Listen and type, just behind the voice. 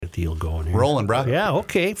that deal going here. Rolling, bro. Yeah,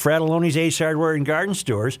 okay. Fratelloni's Ace Hardware and Garden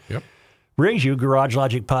Stores brings you Garage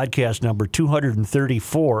Logic Podcast number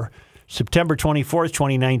 234, September 24th,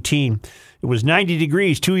 2019. It was 90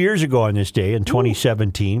 degrees 2 years ago on this day in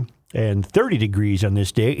 2017, and 30 degrees on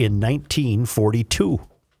this day in 1942.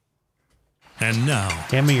 And now,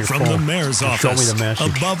 Hand me your from phone. the mayor's And show me office, the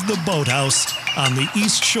message. above the boathouse on the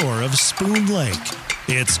east shore of Spoon Lake,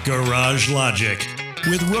 it's Garage Logic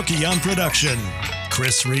with Rookie on production,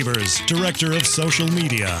 Chris Reavers, director of social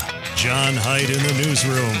media, John Hyde in the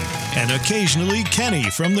newsroom, and occasionally Kenny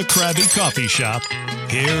from the Krabby Coffee Shop.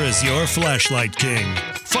 Here is your flashlight king,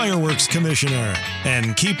 fireworks commissioner,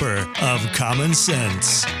 and keeper of common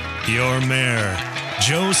sense, your mayor,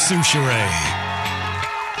 Joe Souchere.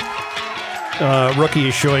 Rookie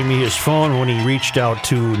is showing me his phone when he reached out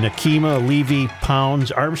to Nakima Levy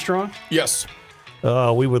Pounds Armstrong. Yes.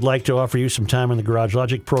 We would like to offer you some time on the Garage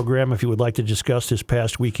Logic program. If you would like to discuss this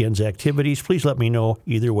past weekend's activities, please let me know.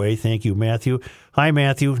 Either way, thank you, Matthew. Hi,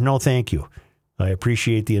 Matthew. No, thank you. I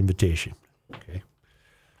appreciate the invitation. Okay.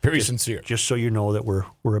 Very sincere. Just so you know that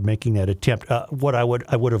we're making that attempt. What I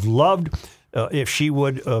would have loved if she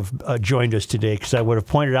would have joined us today, because I would have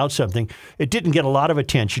pointed out something. It didn't get a lot of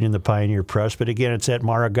attention in the Pioneer Press, but again, it's that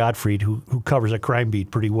Mara Gottfried who covers a crime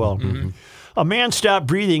beat pretty well. Mm-hmm. A man stopped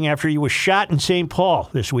breathing after he was shot in St. Paul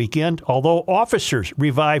this weekend, although officers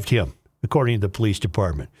revived him, according to the police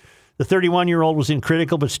department. The 31-year-old was in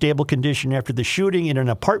critical but stable condition after the shooting in an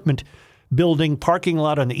apartment building parking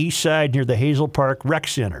lot on the east side near the Hazel Park Rec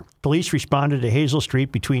Center. Police responded to Hazel Street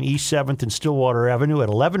between East 7th and Stillwater Avenue at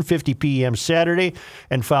 11:50 p.m. Saturday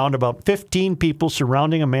and found about 15 people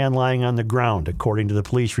surrounding a man lying on the ground, according to the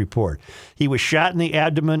police report. He was shot in the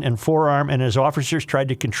abdomen and forearm, and as officers tried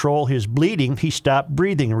to control his bleeding, he stopped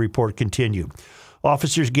breathing, the report continued.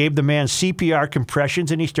 Officers gave the man CPR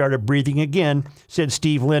compressions and he started breathing again, said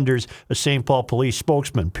Steve Linders, a St. Paul police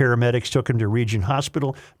spokesman. Paramedics took him to Region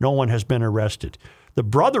Hospital. No one has been arrested. The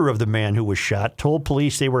brother of the man who was shot told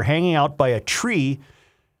police they were hanging out by a tree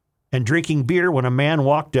and drinking beer when a man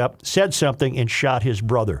walked up, said something, and shot his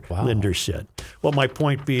brother, Linders said. Well, my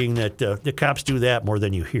point being that the cops do that more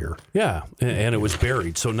than you hear. Yeah, and it was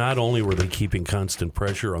buried. So not only were they keeping constant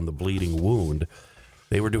pressure on the bleeding wound,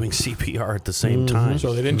 they were doing CPR at the same time.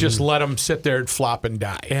 So they didn't just let him sit there and flop and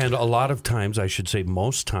die. And a lot of times, I should say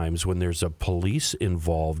most times, when there's a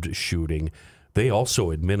police-involved shooting, they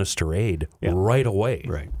also administer aid right away.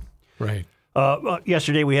 Right.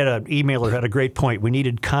 Yesterday we had an emailer had a great point. We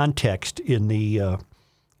needed context in the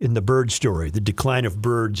bird story, the decline of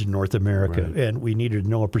birds in North America, and we needed to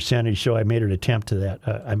know a percentage. So I made an attempt to that.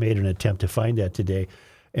 I made an attempt to find that today,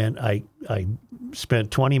 and I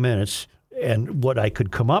spent 20 minutes. And what I could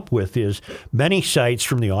come up with is many sites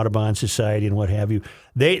from the Audubon Society and what have you,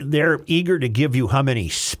 they're eager to give you how many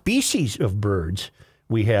species of birds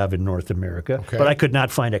we have in North America, but I could not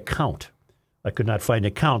find a count.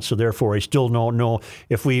 So therefore I still don't know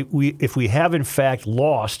if we have in fact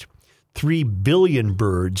lost 3 billion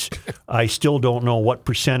birds, I still don't know what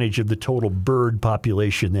percentage of the total bird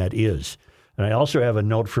population that is. And I also have a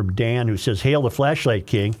note from Dan who says, "Hail the Flashlight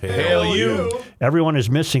King." Hail you. Everyone is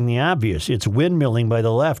missing the obvious. It's windmilling by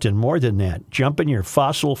the left, and more than that. Jump in your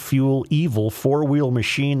fossil fuel evil four-wheel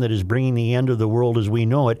machine that is bringing the end of the world as we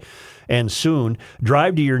know it. And soon,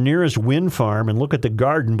 drive to your nearest wind farm and look at the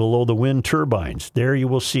garden below the wind turbines. There you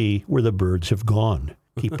will see where the birds have gone.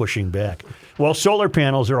 Keep pushing back. Well, solar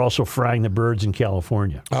panels are also frying the birds in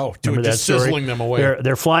California. Oh, remember just sizzling them away.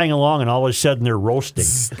 They're flying along, and all of a sudden they're roasting.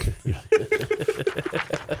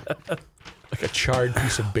 Like a charred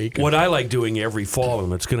piece of bacon. What I like doing every fall,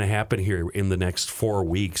 and it's going to happen here in the next 4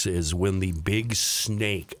 weeks, is when the big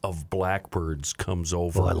snake of blackbirds comes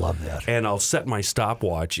over. Oh, I love that. And I'll set my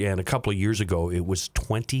stopwatch, and a couple of years ago, it was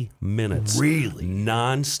 20 minutes. Really?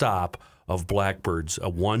 Nonstop of blackbirds,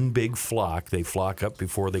 one big flock. They flock up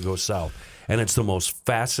before they go south. And it's the most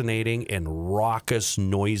fascinating and raucous,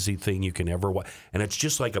 noisy thing you can ever watch. And it's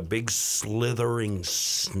just like a big slithering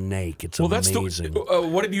snake. It's amazing.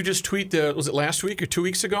 What did you just tweet? Was it last week or 2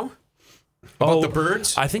 weeks ago? About the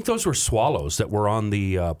birds? I think those were swallows that were on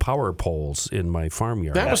the power poles in my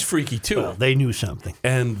farmyard. That was freaky, too. Well, they knew something.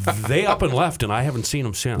 And they up and left, and I haven't seen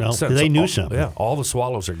them since. No, they knew something. Yeah, all the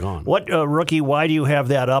swallows are gone. What, Rookie, why do you have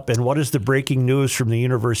that up, and what is the breaking news from the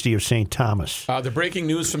University of St. Thomas? The breaking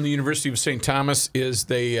news from the University of St. Thomas is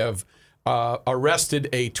they have arrested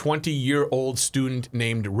a 20-year-old student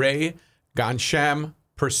named Ray Ghansham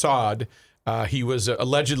Prasad. He was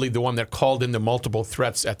allegedly the one that called in the multiple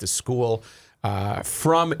threats at the school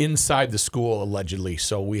from inside the school, allegedly.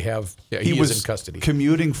 So we have he is in custody.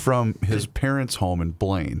 Commuting from his parents' home in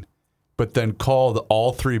Blaine, but then called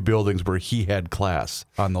all 3 buildings where he had class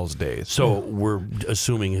on those days. So we're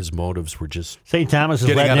assuming his motives were just St. Thomas is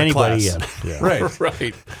Getting letting out of anybody class. in. Right. Right.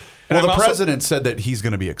 Well, And the I'm also- president said that he's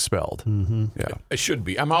going to be expelled. Mm-hmm. Yeah. It should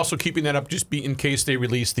be. I'm also keeping that up just in case they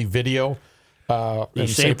release the video. The In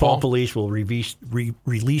St. Paul police will release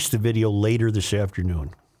the video later this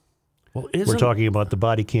afternoon. well. We're talking about the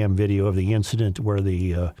body cam video of the incident where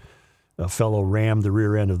the a fellow rammed the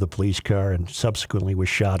rear end of the police car and subsequently was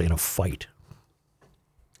shot in a fight.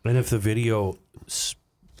 And if the video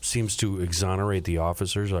seems to exonerate the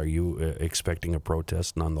officers, are you expecting a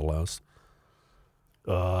protest nonetheless?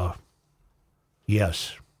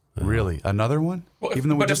 Yes. Really? Another one? Well, Even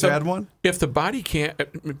though we but if just the- had one? If the body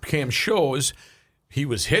cam shows he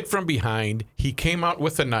was hit from behind, he came out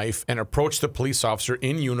with a knife and approached the police officer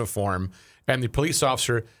in uniform, and the police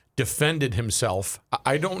officer defended himself,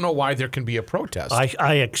 I don't know why there can be a protest.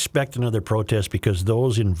 I expect another protest because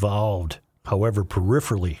those involved, however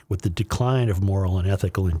peripherally, with the decline of moral and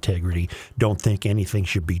ethical integrity, don't think anything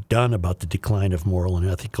should be done about the decline of moral and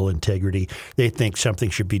ethical integrity. They think something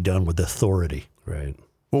should be done with authority. Right.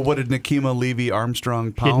 Well, what did Nakima Levy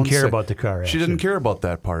Armstrong Pound Didn't care say? about the car She accident. didn't care about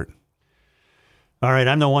that part. All right,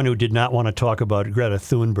 I'm the one who did not want to talk about Greta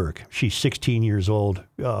Thunberg. She's 16 years old.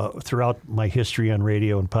 Throughout my history on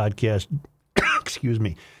radio and podcast, excuse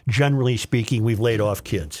me, generally speaking, we've laid off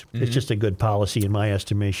kids. It's just a good policy in my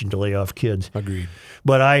estimation to lay off kids. Agreed.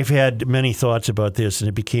 But I've had many thoughts about this, and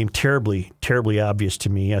it became terribly, terribly obvious to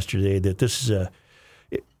me yesterday that this is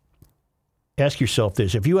ask yourself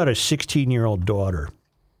this. If you had a 16-year-old daughter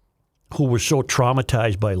who was so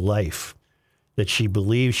traumatized by life that she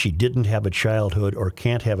believes she didn't have a childhood or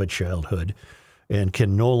can't have a childhood and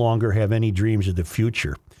can no longer have any dreams of the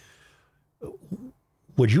future,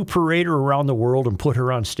 would you parade her around the world and put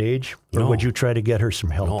her on stage? Or No. would you try to get her some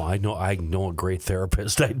help? No, I know a great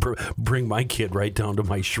therapist. I'd bring my kid right down to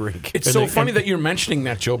my shrink. It's so funny that you're mentioning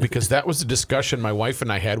that, Joe, because that was a discussion my wife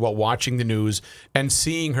and I had while watching the news and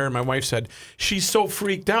seeing her. My wife said, she's so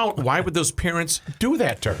freaked out. Why would those parents do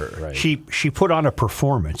that to her? Right. She put on a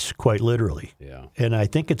performance, quite literally. Yeah. And I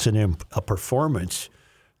think it's a performance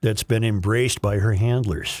that's been embraced by her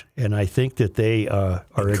handlers, and I think that they are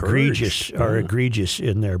egregious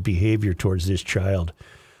in their behavior towards this child.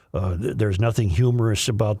 There's nothing humorous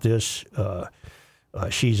about this.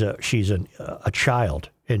 She's a child,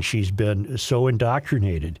 and she's been so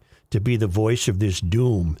indoctrinated to be the voice of this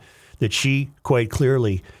doom that she quite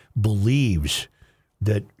clearly believes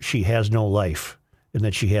that she has no life and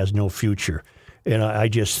that she has no future. And I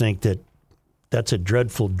just think that that's a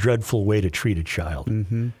dreadful, dreadful way to treat a child.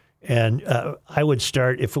 Mm-hmm. And I would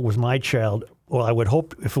start, if it was my child, well, I would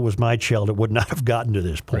hope if it was my child, it would not have gotten to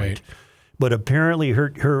this point. Right. But apparently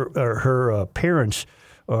her parents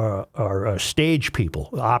are stage people,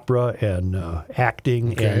 opera and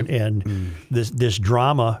acting, and this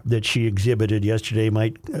drama that she exhibited yesterday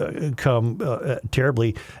might come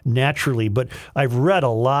terribly naturally. But I've read a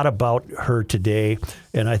lot about her today,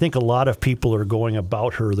 and I think a lot of people are going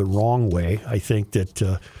about her the wrong way. I think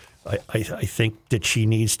that I think that she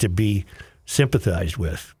needs to be sympathized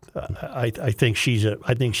with. I think she's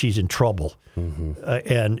in trouble,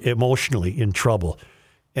 and emotionally in trouble.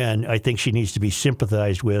 And I think she needs to be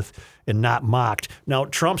sympathized with and not mocked. Now,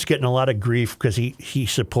 Trump's getting a lot of grief because he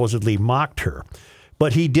supposedly mocked her.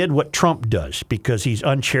 But he did what Trump does because he's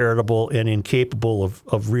uncharitable and incapable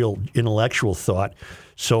of real intellectual thought.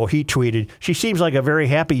 So he tweeted, "She seems like a very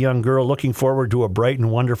happy young girl looking forward to a bright and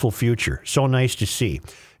wonderful future. So nice to see."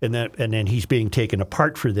 And then he's being taken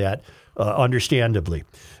apart for that, understandably.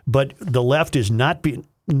 But the left is not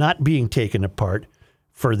being taken apart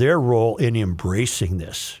for their role in embracing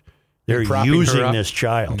this. They're propping her using up? this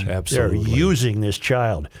child. Absolutely. They're using this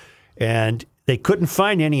child. And they couldn't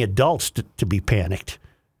find any adults to be panicked.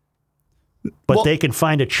 But Well- they can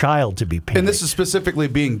find a child to be panicked. And this is specifically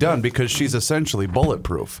being done because she's essentially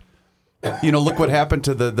bulletproof. You know, look what happened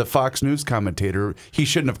to the Fox News commentator. He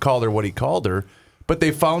shouldn't have called her what he called her, but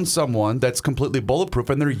they found someone that's completely bulletproof,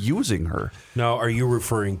 and they're using her. Now, are you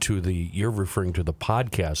referring to the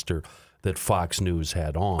podcaster that Fox News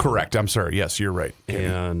had on? Correct. I'm sorry. Yes, you're right.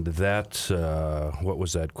 And that, what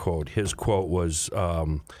was that quote? His quote was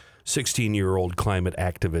 16-year-old climate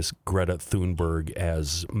activist Greta Thunberg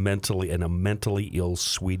as a mentally ill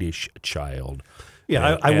Swedish child.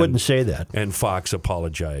 Yeah, I wouldn't say that. And Fox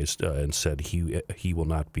apologized and said he will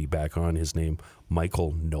not be back on. His name,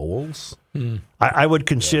 Michael Knowles. I would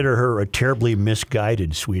consider her a terribly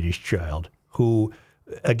misguided Swedish child who,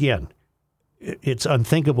 again, it's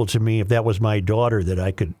unthinkable to me if that was my daughter that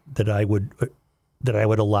I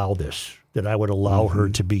would allow this, that I would allow her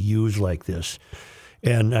to be used like this.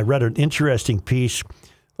 And I read an interesting piece.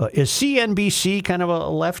 Is CNBC kind of a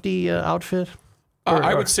lefty outfit?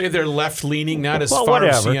 I would say they're left-leaning, not as Well, far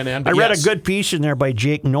as whatever. CNN. I But read yes. a good piece in there by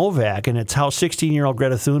Jake Novak, and it's how 16-year-old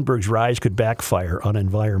Greta Thunberg's rise could backfire on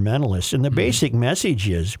environmentalists. And the basic message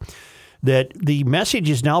is that the message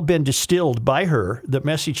has now been distilled by her. The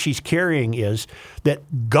message she's carrying is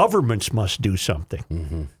that governments must do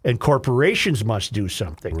something and corporations must do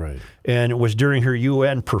something. Right. And it was during her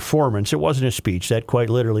UN performance. It wasn't a speech. That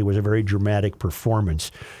quite literally was a very dramatic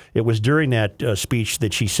performance. It was during that speech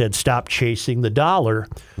that she said, stop chasing the dollar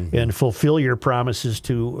and fulfill your promises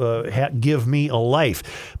to give me a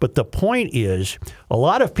life. But the point is, a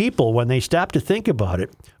lot of people, when they stop to think about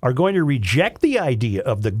it, are going to reject the idea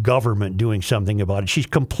of the government doing something about it. She's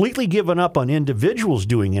completely given up on individuals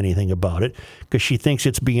doing anything about it because she thinks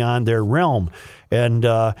it's beyond their realm. And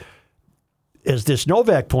as this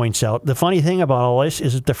Novak points out, the funny thing about all this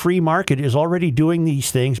is that the free market is already doing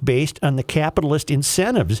these things based on the capitalist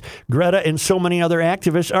incentives Greta and so many other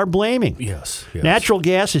activists are blaming. Yes. Natural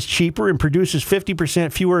gas is cheaper and produces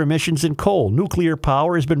 50% fewer emissions than coal. Nuclear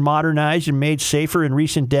power has been modernized and made safer in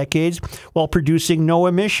recent decades while producing no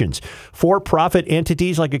emissions. For-profit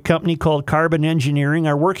entities like a company called Carbon Engineering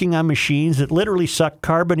are working on machines that literally suck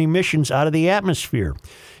carbon emissions out of the atmosphere.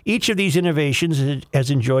 Each of these innovations has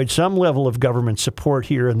enjoyed some level of government support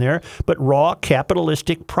here and there, but raw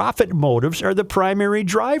capitalistic profit motives are the primary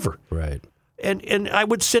driver. Right. And I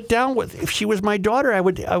would sit down with, if she was my daughter, I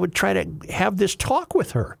would try to have this talk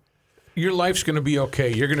with her. Your life's going to be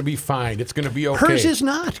okay. You're going to be fine. It's going to be okay. Hers is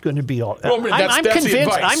not going to be all. Well, that's the convinced.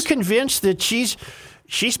 advice. I'm convinced that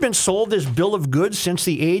she's been sold this bill of goods since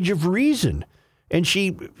the age of reason, and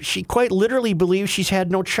she quite literally believes she's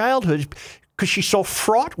had no childhood because she's so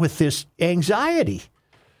fraught with this anxiety.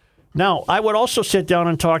 Now, I would also sit down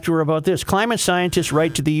and talk to her about this. Climate scientists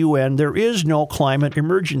write to the UN, there is no climate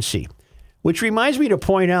emergency, which reminds me to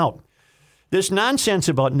point out this nonsense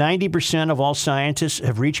about 90% of all scientists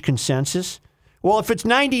have reached consensus. Well, if it's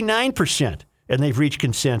 99% and they've reached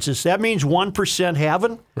consensus, that means 1%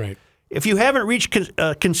 haven't. Right. If you haven't reached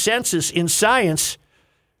consensus in science,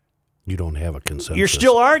 You don't have a consensus. you're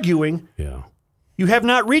still arguing. Yeah. You have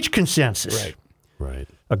not reached consensus. Right. Right.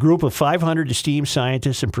 A group of 500 esteemed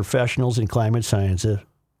scientists and professionals in climate science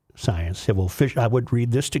have officially, I would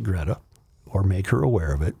read this to Greta or make her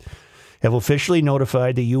aware of it, have officially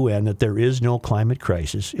notified the UN that there is no climate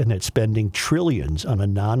crisis and that spending trillions on a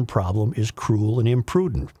non-problem is cruel and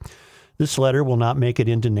imprudent. This letter will not make it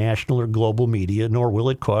into national or global media, nor will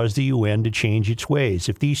it cause the UN to change its ways.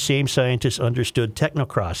 If these same scientists understood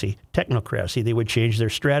technocracy, they would change their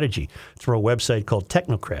strategy. It's from a website called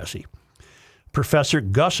Technocracy. Professor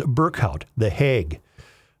Gus Burkhout, The Hague,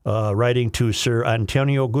 writing to Sir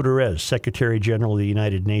Antonio Guterres, Secretary General of the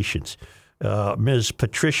United Nations. Ms.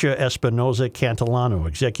 Patricia Espinosa Cantillano,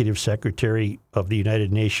 Executive Secretary of the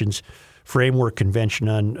United Nations Framework Convention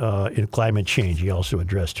on Climate Change. He also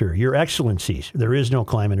addressed her. Your Excellencies, there is no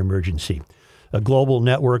climate emergency. A global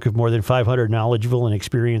network of more than 500 knowledgeable and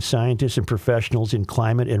experienced scientists and professionals in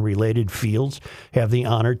climate and related fields have the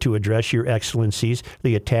honor to address Your Excellencies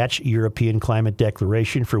the attached European Climate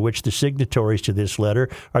Declaration, for which the signatories to this letter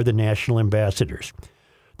are the national ambassadors.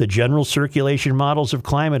 The general circulation models of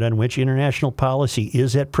climate on which international policy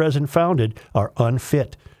is at present founded are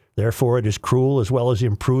unfit. Therefore, it is cruel as well as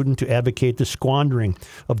imprudent to advocate the squandering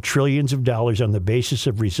of trillions of dollars on the basis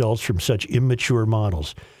of results from such immature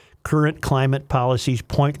models. Current climate policies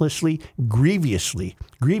pointlessly, grievously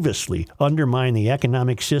undermine the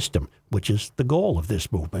economic system, which is the goal of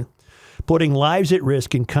this movement, putting lives at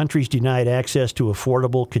risk in countries denied access to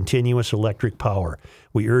affordable, continuous electric power.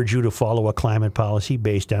 We urge you to follow a climate policy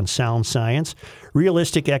based on sound science,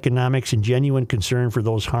 realistic economics, and genuine concern for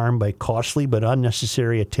those harmed by costly but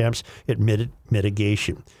unnecessary attempts at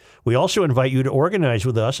mitigation. We also invite you to organize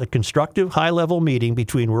with us a constructive, high-level meeting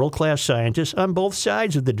between world-class scientists on both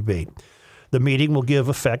sides of the debate. The meeting will give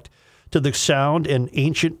effect to the sound and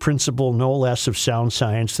ancient principle, no less of sound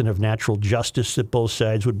science than of natural justice, that both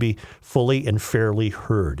sides would be fully and fairly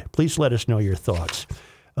heard. Please let us know your thoughts.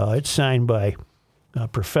 It's signed by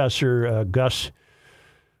Professor Gus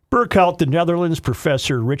Burkhout, the Netherlands,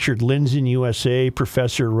 Professor Richard Lindzen, USA,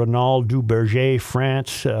 Professor Ronald Duberger,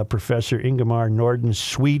 France, Professor Ingemar Norden,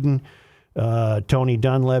 Sweden, Tony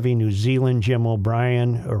Dunleavy, New Zealand, Jim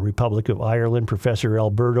O'Brien, Republic of Ireland, Professor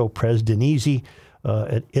Alberto Presdenisi,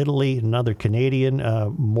 at Italy, another Canadian,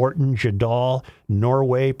 Morten Jadal,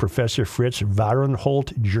 Norway, Professor Fritz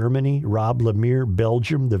Varenholt, Germany, Rob Lemire,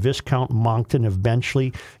 Belgium, the Viscount Monckton of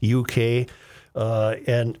Benchley, UK,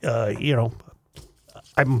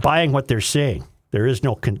 I'm buying what they're saying. There is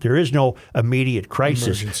no immediate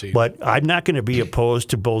crisis, Emergency. but I'm not going to be opposed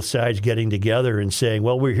to both sides getting together and saying,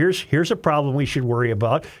 well, here's a problem we should worry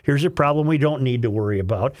about. Here's a problem we don't need to worry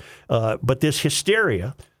about. But this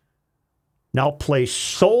hysteria now placed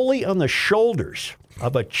solely on the shoulders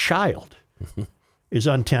of a child is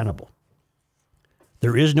untenable.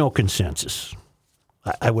 There is no consensus.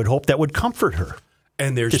 I would hope that would comfort her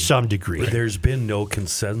And to some degree. There's been no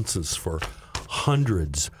consensus for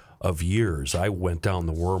hundreds of years. I went down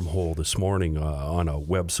the wormhole this morning on a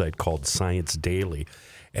website called Science Daily,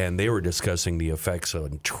 and they were discussing the effects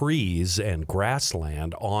on trees and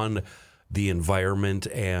grassland on the environment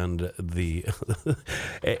and the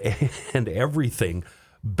and everything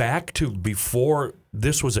back to before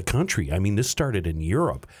this was a country. I mean, this started in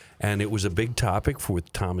Europe, and it was a big topic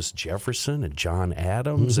with Thomas Jefferson and John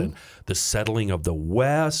Adams, and the settling of the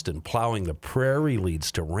West and plowing the prairie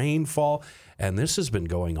leads to rainfall. And this has been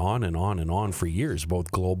going on and on and on for years,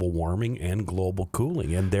 both global warming and global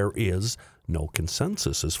cooling. And there is no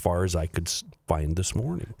consensus as far as I could find this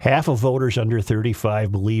morning. Half of voters under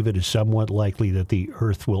 35 believe it is somewhat likely that the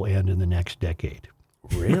Earth will end in the next decade.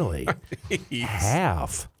 Really?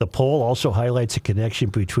 Half. The poll also highlights a connection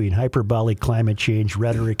between hyperbolic climate change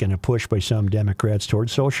rhetoric and a push by some Democrats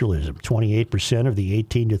towards socialism. 28% of the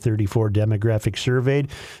 18 to 34 demographic surveyed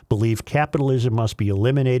believe capitalism must be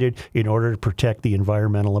eliminated in order to protect the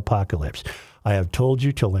environmental apocalypse. I have told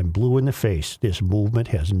you till I'm blue in the face, this movement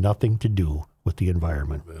has nothing to do with the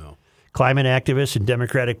environment. Well, Climate activists and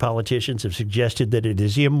Democratic politicians have suggested that it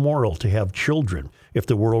is immoral to have children if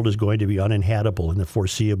the world is going to be uninhabitable in the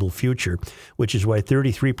foreseeable future, which is why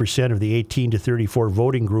 33% of the 18 to 34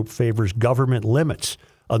 voting group favors government limits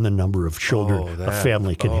on the number of children a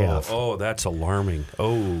family can have. Oh, that's alarming.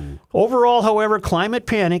 Oh. Overall, however, climate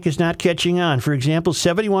panic is not catching on. For example,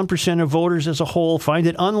 71% of voters as a whole find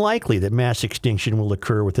it unlikely that mass extinction will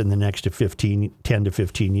occur within the next 10 to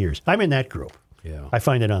 15 years. I'm in that group. Yeah. I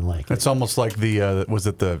find it unlikely. It's almost like was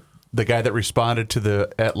it the guy that responded to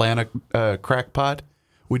the Atlanta crackpot?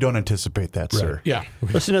 We don't anticipate that, sir. Yeah.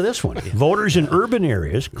 Listen to this one. Voters in urban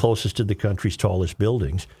areas, closest to the country's tallest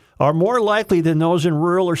buildings, are more likely than those in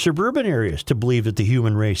rural or suburban areas to believe that the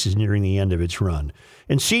human race is nearing the end of its run.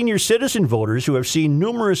 And senior citizen voters who have seen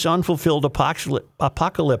numerous unfulfilled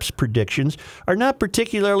apocalypse predictions are not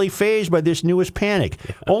particularly fazed by this newest panic.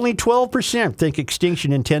 Only 12% think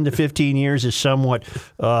extinction in 10 to 15 years is somewhat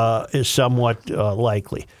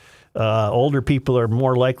likely. Older people are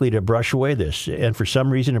more likely to brush away this. And for some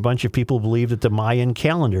reason, a bunch of people believe that the Mayan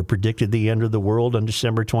calendar predicted the end of the world on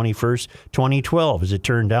December 21st, 2012. As it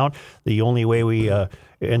turned out, the only way we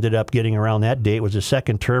ended up getting around that date was a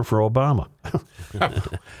second term for Obama.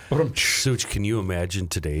 Such, can you imagine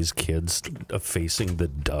today's kids facing the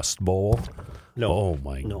Dust Bowl? No. Oh,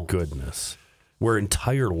 my goodness. Where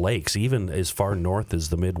entire lakes, even as far north as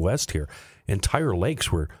the Midwest here, entire lakes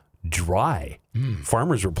were dry.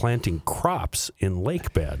 Farmers were planting crops in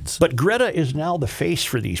lake beds. But Greta is now the face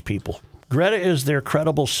for these people. Greta is their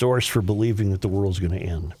credible source for believing that the world's going to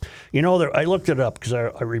end. You know, I looked it up because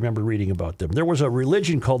I remember reading about them. There was a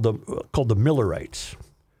religion called the Millerites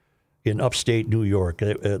in upstate New York.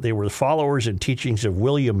 They were the followers and teachings of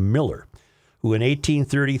William Miller, who in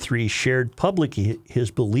 1833 shared publicly his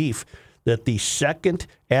belief that the second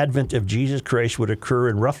advent of Jesus Christ would occur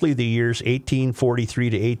in roughly the years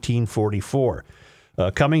 1843 to 1844.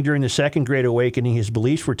 Coming during the Second Great Awakening, his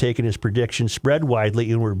beliefs were taken as predictions, spread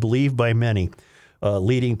widely, and were believed by many,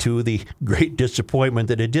 leading to the great disappointment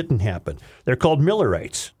that it didn't happen. They're called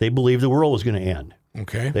Millerites. They believed the world was going to end.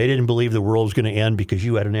 Okay. They didn't believe the world was going to end because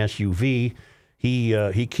you had an SUV.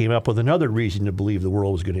 He came up with another reason to believe the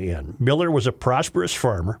world was going to end. Miller was a prosperous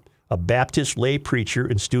farmer, a Baptist lay preacher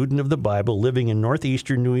and student of the Bible living in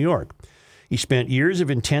northeastern New York. He spent years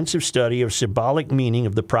of intensive study of symbolic meaning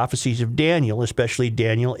of the prophecies of Daniel, especially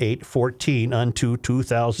Daniel 8:14, unto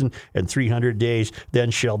 2,300 days,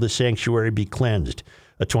 then shall the sanctuary be cleansed,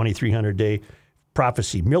 a 2,300-day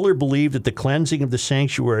prophecy. Miller believed that the cleansing of the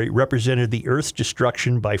sanctuary represented the earth's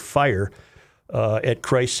destruction by fire at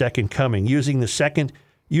Christ's second coming. Using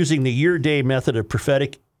the year-day method of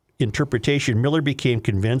prophetic interpretation, Miller became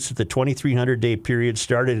convinced that the 2,300-day period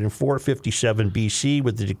started in 457 BC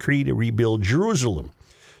with the decree to rebuild Jerusalem.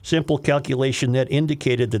 Simple calculation that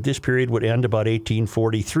indicated that this period would end about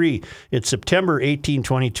 1843. In September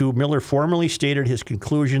 1822, Miller formally stated his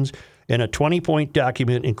conclusions in a 20-point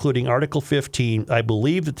document, including Article 15. I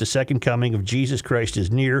believe that the second coming of Jesus Christ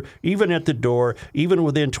is near, even at the door, even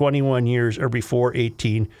within 21 years or before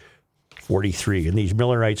 1843. And these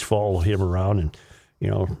Millerites follow him around, and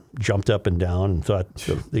jumped up and down and thought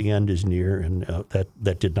the end is near, and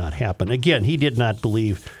that did not happen. Again, he did not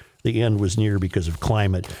believe the end was near because of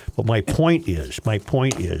climate. But my point is,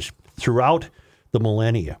 throughout the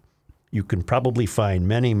millennia, you can probably find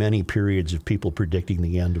many, many periods of people predicting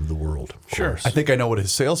the end of the world. Sure. I think I know what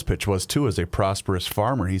his sales pitch was, too, as a prosperous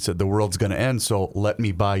farmer. He said, the world's going to end, so let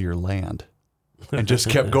me buy your land. And just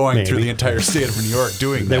kept going through the entire state of New York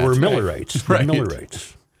doing that. They were Millerites. Right.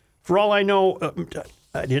 Millerites. For all I know,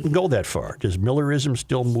 I didn't go that far. Does Millerism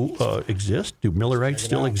still exist? Do Millerites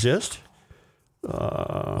still exist?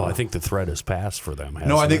 Well, I think the threat has passed for them.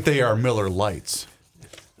 No, I think hasn't they are Miller Lights.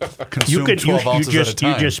 You Consume 12 ounces at a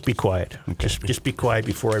time. You just be quiet. Just be quiet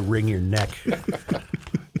before I wring your neck.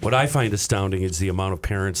 What I find astounding is the amount of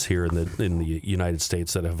parents here in the United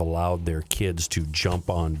States that have allowed their kids to jump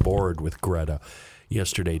on board with Greta.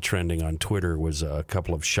 Yesterday, trending on Twitter was a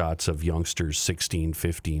couple of shots of youngsters, 16,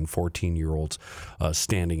 15, 14-year-olds,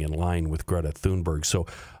 standing in line with Greta Thunberg. So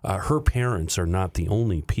her parents are not the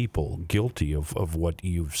only people guilty of what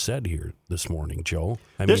you've said here this morning, Joe.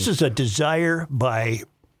 This is a desire by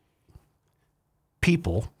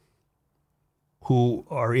people who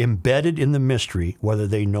are embedded in the mystery, whether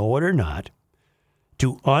they know it or not,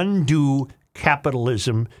 to undo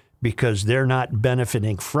capitalism because they're not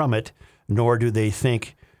benefiting from it, nor do they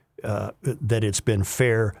think that it's been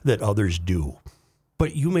fair that others do.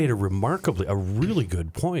 But you made a really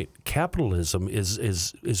good point. Capitalism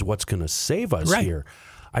is what's going to save us here.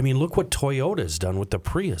 I mean, look what Toyota's done with the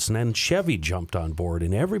Prius, and then Chevy jumped on board,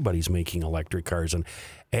 and everybody's making electric cars, and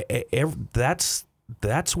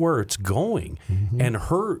that's where it's going. Mm-hmm. And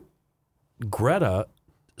Greta,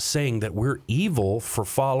 saying that we're evil for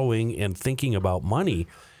following and thinking about money.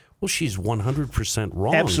 Well, she's 100%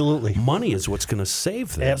 wrong. Absolutely. Money is what's going to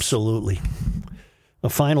save this. Absolutely. A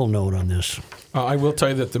final note on this. I will tell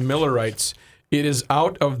you that the Millerites, it is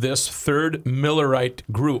out of this third Millerite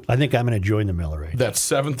group I think I'm going to join the Millerites. that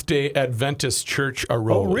Seventh-day Adventist Church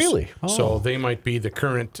arose. Oh, really? So they might be the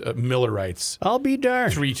current Millerites. I'll be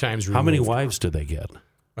darned. 3 times removed. How many wives do they get?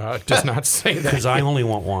 It does not say that. Because I only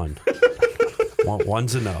want one.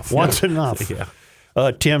 One's enough. One's enough.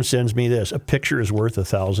 Yeah. Tim sends me this. A picture is worth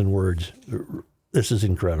 1,000 words. This is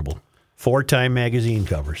incredible. 4-time magazine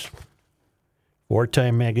covers.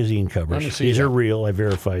 4-time magazine Let me covers. see These that. are real. I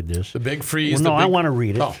verified this. The big freeze. Well, no, the big... I want to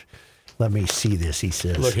read it. Oh. Let me see this, he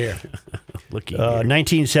says. Look here. Looky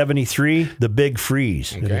 1973, The Big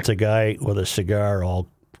Freeze. And Okay. it's a guy with a cigar all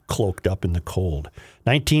cloaked up in the cold.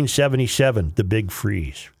 1977, The Big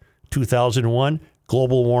Freeze. 2001,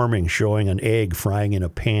 global warming showing an egg frying in a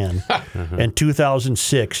pan. And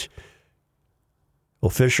 2006,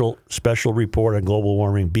 official special report on global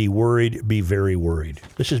warming. Be worried, be very worried.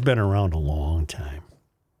 This has been around a long time.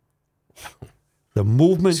 The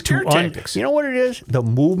movement Scare tactics. you know what it is? The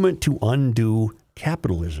movement to undo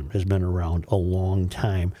capitalism has been around a long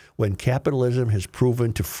time, when capitalism has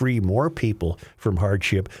proven to free more people from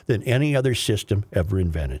hardship than any other system ever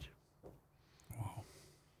invented.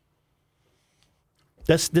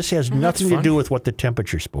 This has nothing to do with what the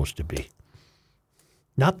temperature's supposed to be.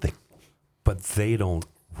 Nothing. But they don't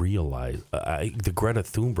realize, the Greta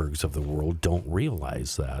Thunbergs of the world don't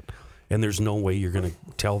realize that. And there's no way you're going to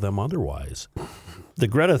tell them otherwise. The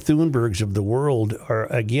Greta Thunbergs of the world are,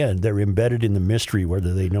 again, they're embedded in the mystery,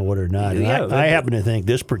 whether they know it or not. And Yeah, I happen to think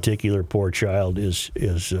this particular poor child is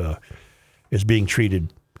being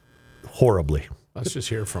treated horribly. Let's just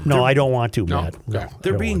hear from No, I don't want to, No, Matt. okay. No, I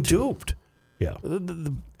They're don't being want to. duped. Yeah.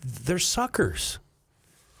 They're suckers.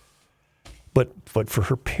 But for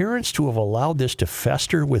her parents to have allowed this to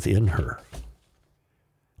fester within her,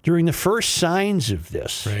 during the first signs of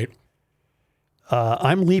this, Right.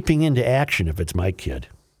 I'm leaping into action if it's my kid.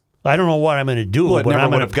 I don't know what I'm going to do, Well, it but never I'm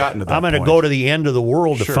would going have gotten to that I'm going to point. go to the end of the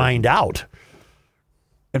world to Sure. find out.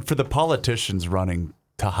 And for the politicians running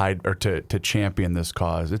to hide or to champion this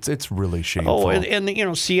cause, it's really shameful. Oh, and the,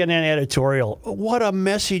 CNN editorial, what a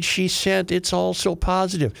message she sent. It's all so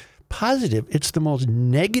positive. Positive. It's the most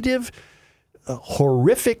negative,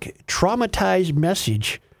 horrific, traumatized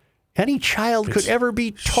message any child could ever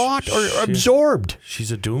be taught or absorbed.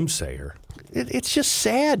 She's a doomsayer. It's just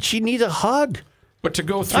sad. She needs a hug. But to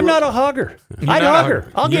go through. I'm not a hugger. I'd not a hug hugger.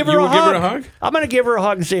 her. I'll You- give her you a will hug. give her a hug? I'm going to give her a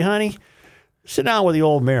hug and say, honey, sit down with the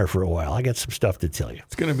old mare for a while. I got some stuff to tell you.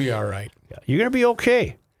 It's going to be all right. You're going to be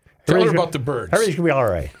okay. Tell her Everything's about the birds. Everything's going to be all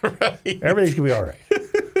right. Everything's going to be all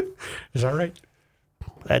right. Is that right?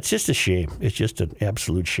 That's just a shame. It's just an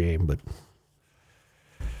absolute shame. But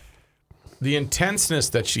The intenseness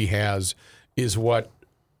that she has is what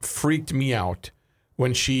freaked me out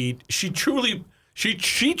when she truly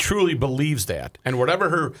believes that, and whatever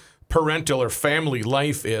her parental or family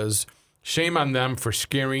life is, shame on them for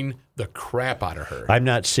scaring the crap out of her. I'm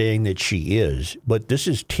not saying that she is, but this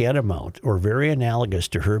is tantamount or very analogous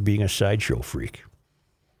to her being a sideshow freak.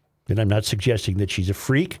 And I'm not suggesting that she's a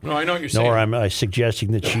freak. No, I know what you're saying. Nor am I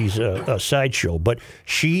suggesting that she's a sideshow, but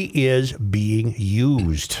she is being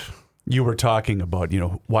used. You were talking about,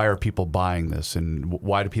 why are people buying this and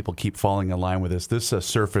why do people keep falling in line with this? This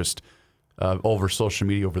surfaced over social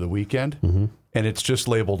media over the weekend, and it's just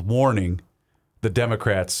labeled warning. The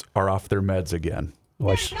Democrats are off their meds again.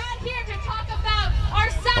 We're not here to talk about our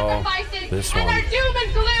sacrifices this and one. our doom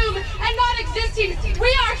and gloom and not existing.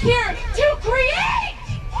 We are here to create.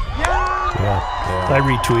 I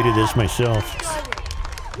retweeted this myself.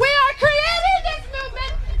 We are creating this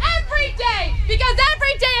movement every day because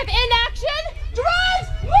every day of inaction drives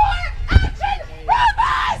more action from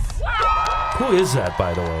us. Who is that,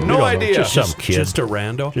 by the way? No We don't know, idea. Just some kid. Just a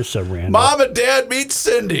rando? Just a random. Mom and Dad meet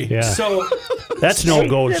Cindy. Yeah. So, That's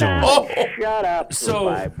no-go zone. Oh, Shut up for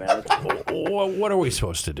 5 minutes. what are we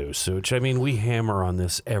supposed to do, Such? I mean, we hammer on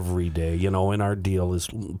this every day, and our deal is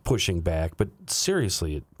pushing back. But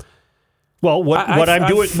seriously, Well, what I'm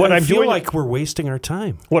doing, I feel like we're wasting our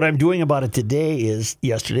time. what I'm doing about it today is,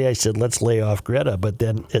 yesterday I said let's lay off Greta, but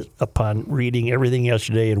then upon reading everything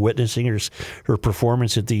yesterday and witnessing her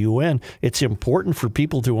performance at the UN, it's important for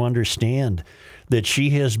people to understand that she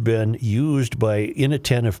has been used by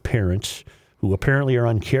inattentive parents who apparently are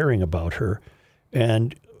uncaring about her,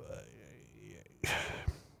 and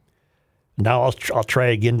now I'll try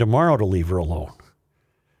again tomorrow to leave her alone.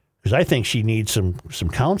 Because I think she needs some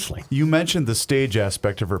counseling. you mentioned the stage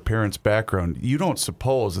aspect of her parents' background. You don't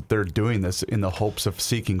suppose that they're doing this in the hopes of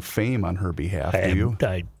seeking fame on her behalf, do you?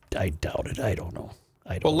 I doubt it. I don't know.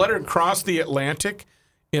 Well, let her cross the Atlantic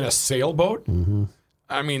in a sailboat? Mm-hmm.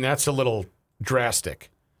 I mean, that's a little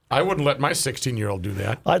drastic. I wouldn't let my 16-year-old do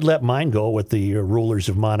that. I'd let mine go with the rulers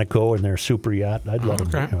of Monaco and their super yacht. I'd let them.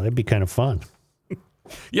 Okay. That'd be kind of fun.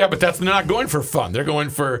 Yeah, but they're not going for fun. They're going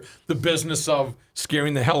for the business of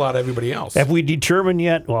scaring the hell out of everybody else. Have we determined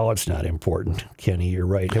yet? Well, it's not important, Kenny. You're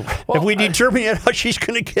right. Have we determined yet how she's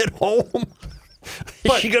going to get home?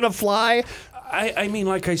 Is she going to fly? I mean,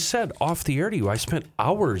 like I said, off the air to you, I spent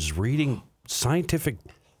hours reading scientific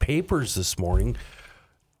papers this morning,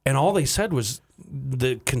 and all they said was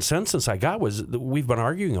the consensus I got was that we've been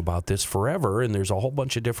arguing about this forever, and there's a whole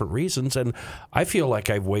bunch of different reasons. And I feel like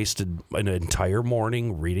I've wasted an entire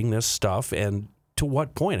morning reading this stuff. And to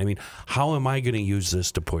what point? I mean, how am I going to use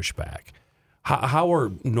this to push back? How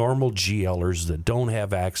are normal GLers that don't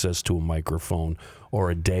have access to a microphone or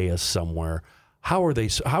a dais somewhere? How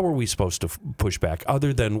are we supposed to push back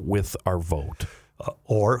other than with our vote?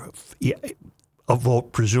 Or a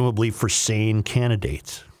vote presumably for sane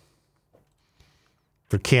candidates.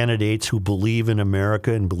 For candidates who believe in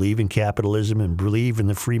America and believe in capitalism and believe in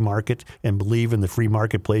the free market and believe in the free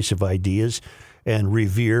marketplace of ideas and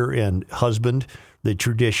revere and husband the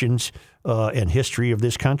traditions and history of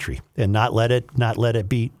this country and not let it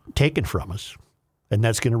be taken from us. And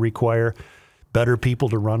that's going to require better people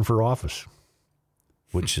to run for office.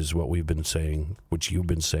 Which is what we've been saying, which you've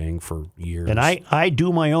been saying for years. And I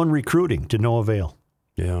do my own recruiting to no avail.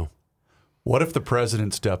 Yeah. What if the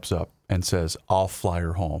president steps up and says, I'll fly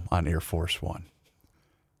her home on Air Force One?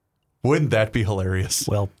 Wouldn't that be hilarious?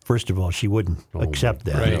 Well, first of all, she wouldn't accept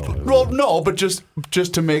that. Right. Well, no, but just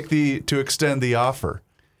to extend the offer.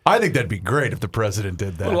 I think that'd be great if the president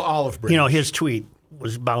did that. Little olive branch. You know, his tweet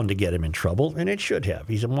was bound to get him in trouble, and it should have.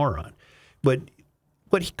 He's a moron. But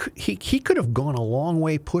he could have gone a long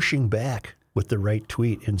way pushing back with the right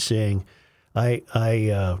tweet and saying,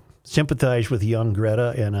 I sympathize with young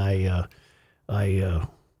Greta, and I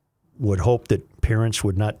would hope that parents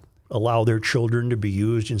would not allow their children to be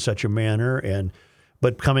used in such a manner.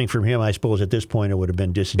 But coming from him, I suppose at this point it would have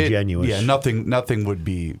been disingenuous. Nothing would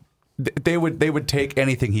be. They would take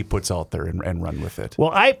anything he puts out there and run with it.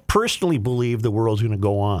 Well, I personally believe the world's going to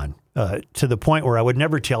go on to the point where I would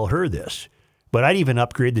never tell her this. But I'd even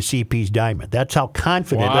upgrade the CP's diamond. That's how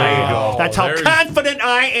confident I am. Wow. That's how There's confident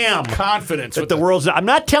I am. confidence That with the world's. I'm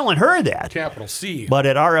not telling her that. capital C. But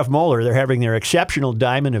at RF Moeller, they're having their exceptional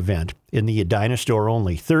diamond event in the Edina store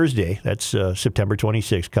only. Thursday, that's September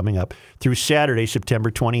 26th, coming up, through Saturday, September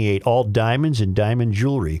 28th. All diamonds and diamond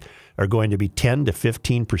jewelry are going to be 10 to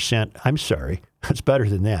 15%. I'm sorry, that's better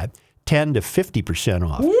than that. 10 to 50%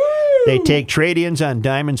 off. They take trade-ins on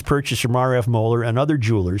diamonds purchased from R.F. Moeller and other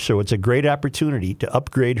jewelers, so it's a great opportunity to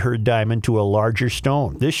upgrade her diamond to a larger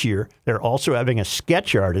stone. This year, they're also having a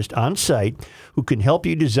sketch artist on site who can help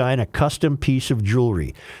you design a custom piece of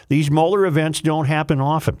jewelry. These Moeller events don't happen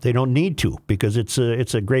often. They don't need to because it's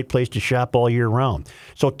a great place to shop all year round.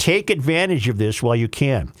 So take advantage of this while you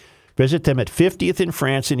can. Visit them at 50th in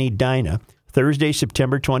France in Edina, Thursday,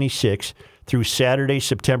 September 26th through Saturday,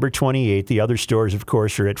 September 28th. The other stores, of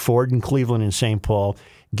course, are at Ford and Cleveland and St. Paul,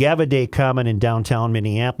 Gavaday Common in downtown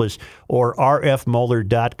Minneapolis, or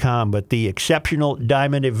rfmoeller.com. But the exceptional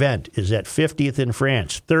diamond event is at 50th in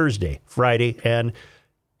France, Thursday, Friday, and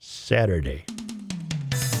Saturday.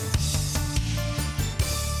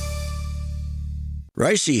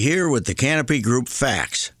 Ricey here with the Canopy Group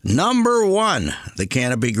facts. Number 1, the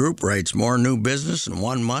Canopy Group writes more new business in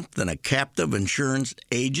 1 month than a captive insurance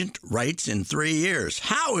agent writes in 3 years.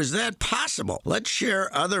 How is that possible? Let's share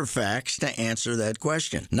other facts to answer that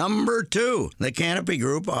question. Number 2, the Canopy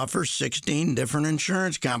Group offers 16 different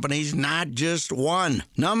insurance companies, not just one.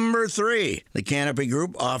 Number 3, the Canopy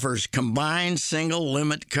Group offers combined single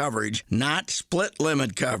limit coverage, not split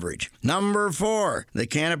limit coverage. Number 4, the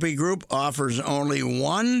Canopy Group offers only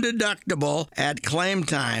one deductible at claim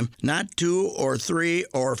time, not 2 or 3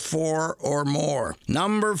 or 4 or more.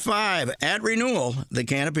 Number 5, at renewal, the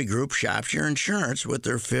Canopy Group shops your insurance with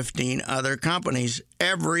their 15 other companies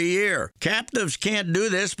every year. Captives can't do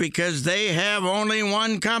this because they have only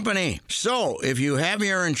one company. So, if you have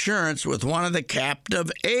your insurance with one of the captive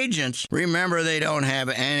agents, remember they don't have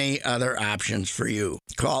any other options for you.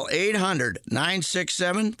 Call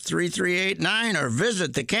 800-967-3389 or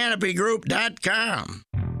visit thecanopygroup.com.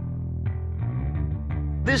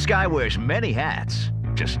 This guy wears many hats,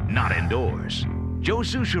 just not indoors. Joe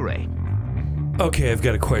Souchere. Okay, I've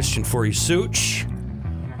got a question for you, Such.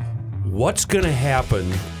 What's going to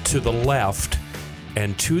happen to the left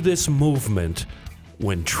and to this movement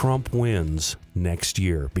when Trump wins next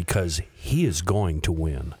year? Because he is going to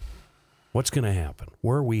win. What's going to happen?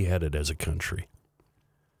 Where are we headed as a country?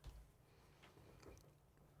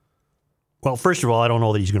 Well, first of all, I don't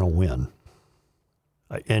know that he's going to win.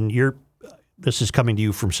 And this is coming to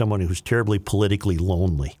you from someone who's terribly politically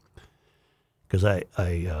lonely. Because I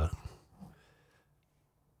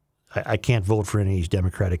can't vote for any of these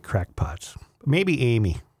Democratic crackpots. Maybe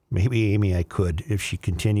Amy I could if she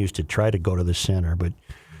continues to try to go to the center. But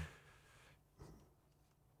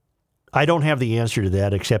I don't have the answer to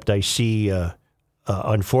that, except I see,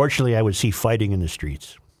 unfortunately, I would see fighting in the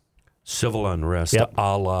streets. Civil unrest, Yep.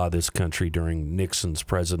 a la this country during Nixon's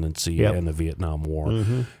presidency Yep. and the Vietnam War.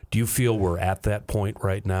 Mm-hmm. Do you feel we're at that point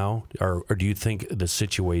right now? Or do you think the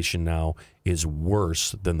situation now is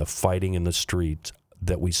worse than the fighting in the streets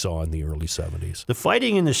that we saw in the early 70s? The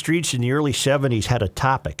fighting in the streets in the early 70s had a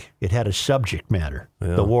topic. It had a subject matter,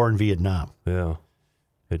 the war in Vietnam. Yeah,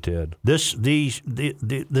 it did.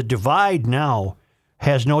 The divide now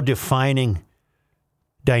has no defining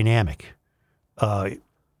dynamic.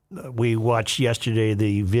 We watched yesterday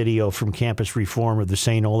the video from Campus Reform of the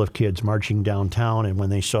St. Olaf kids marching downtown, and when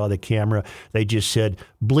they saw the camera, they just said,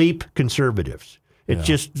 bleep conservatives. It's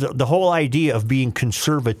just the whole idea of being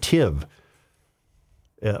conservative.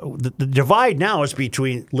 The divide now is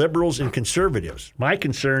between liberals and conservatives. My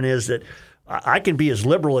concern is that I can be as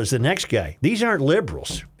liberal as the next guy. These aren't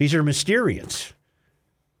liberals. These are Mysterians.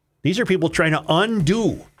 These are people trying to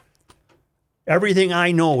undo everything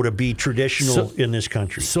I know to be traditional in this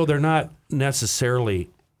country. So they're not necessarily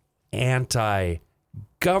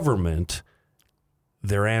anti-government.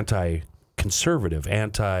 They're anti-conservative,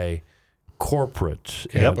 anti-corporate,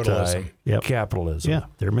 Capitalism. anti-capitalism. Yeah,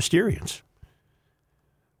 they're Mysterians.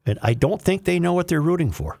 And I don't think they know what they're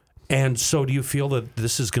rooting for. And so do you feel that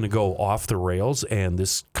this is going to go off the rails and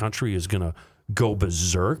this country is going to go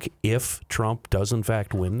berserk if Trump does, in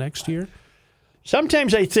fact, win next year?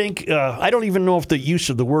 Sometimes I think, I don't even know if the use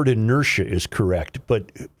of the word inertia is correct,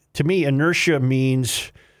 but to me, inertia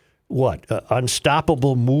means what?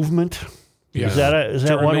 Unstoppable movement? Yeah. Is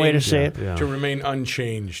that one way to say it? Yeah. To remain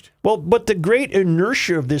unchanged. Well, but the great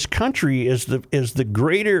inertia of this country is the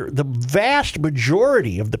vast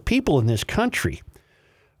majority of the people in this country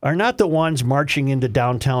are not the ones marching into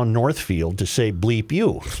downtown Northfield to say bleep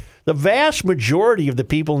you. The vast majority of the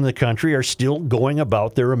people in the country are still going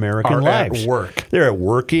about their American lives. At work. They're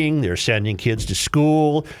working. They're sending kids to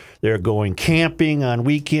school. They're going camping on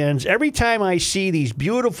weekends. Every time I see these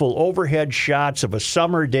beautiful overhead shots of a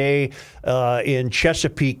summer day in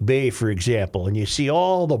Chesapeake Bay, for example, and you see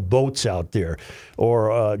all the boats out there,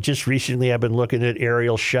 or just recently I've been looking at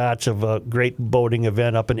aerial shots of a great boating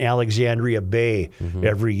event up in Alexandria Bay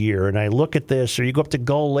every year, and I look at this, or you go up to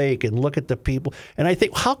Gull Lake and look at the people, and I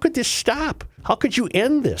think, how could this stop? How could you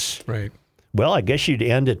end this? Right. Well, I guess you'd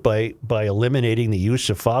end it by eliminating the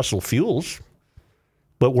use of fossil fuels.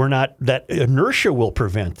 But we're not, that inertia will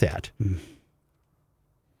prevent that.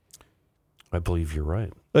 I believe you're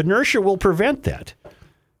right. Inertia will prevent that.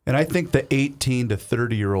 And I think the 18 to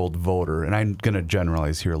 30-year-old voter, and I'm going to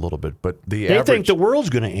generalize here a little bit, but They average, think the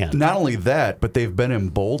world's going to end. not only that, but they've been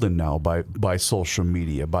emboldened now by social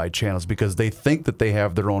media, by channels, because they think that they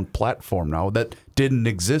have their own platform now that didn't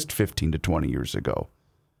exist 15 to 20 years ago,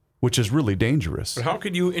 which is really dangerous. But how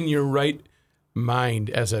could you, in your right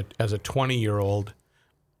mind, as a 20-year-old,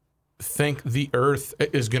 think the Earth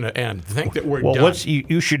is going to end? Think that we're done?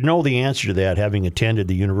 You should know the answer to that, having attended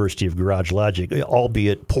the University of Garage Logic,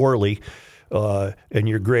 albeit poorly, and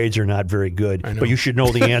your grades are not very good. But you should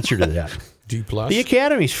know the answer to that. D+. The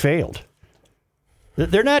academy's failed.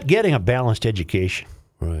 They're not getting a balanced education.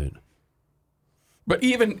 Right. But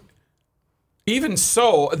even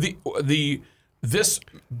so, this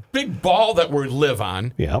big ball that we live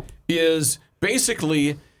on is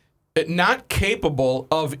basically not capable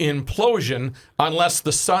of implosion unless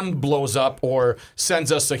the sun blows up or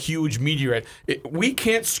sends us a huge meteorite. We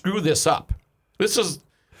can't screw this up.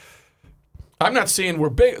 I'm not saying we're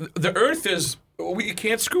big. The Earth is, we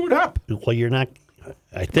can't screw it up. Well, you're not.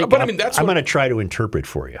 I think. But I mean, that's I'm what- going to try to interpret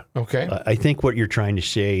for you. Okay. I think what you're trying to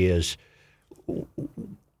say is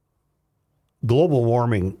global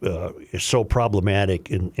warming is so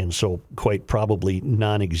problematic and so quite probably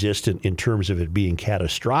non-existent in terms of it being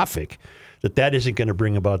catastrophic that isn't going to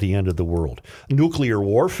bring about the end of the world. Nuclear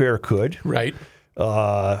warfare could. Right.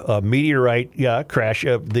 A meteorite crash.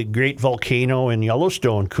 The great volcano in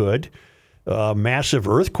Yellowstone could. Massive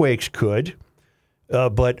earthquakes could.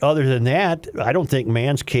 But other than that, I don't think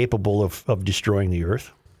man's capable of destroying the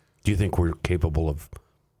earth. Do you think we're capable of,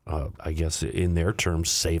 I guess, in their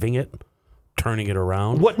terms, saving it? Turning it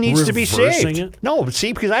around? What needs to be reversing saved? It? No,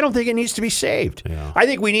 see, because I don't think it needs to be saved. Yeah. I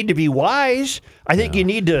think we need to be wise. I think you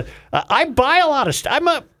need to. I buy a lot of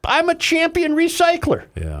stuff. I'm a champion recycler.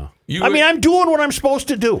 Yeah. I'm doing what I'm supposed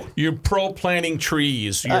to do. You're pro planting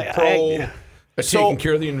trees. You're I- pro So, taking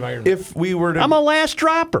care of the environment. If we were to, I'm a last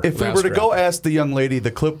dropper. If we were to go ask the young lady the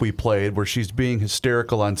clip we played where she's being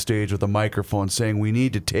hysterical on stage with a microphone saying we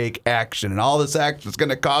need to take action and all this action is going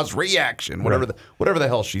to cause reaction, whatever the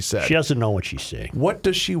hell she said. She doesn't know what she's saying. What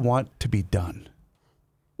does she want to be done?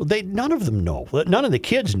 Well, none of them know. None of the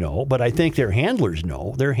kids know, but I think their handlers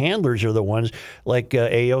know. Their handlers are the ones like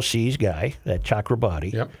AOC's guy, that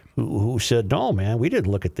Chakrabarti, who said, no, man, we didn't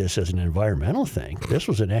look at this as an environmental thing. This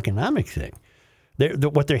was an economic thing.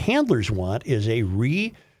 What their handlers want is a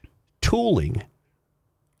retooling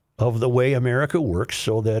of the way America works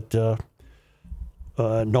so that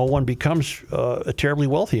no one becomes terribly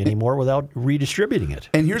wealthy anymore without redistributing it.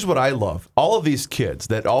 And here's what I love. All of these kids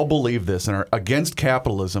that all believe this and are against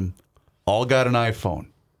capitalism all got an iPhone.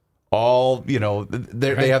 All,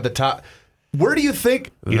 they have the top. Where do you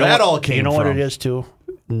think all came from? You know what it is, too?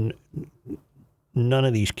 None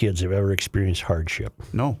of these kids have ever experienced hardship.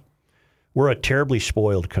 No. We're a terribly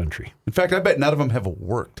spoiled country. In fact, I bet none of them have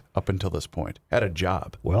worked up until this point, had a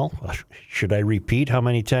job. Well, should I repeat how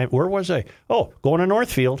many times? Where was I? Oh, going to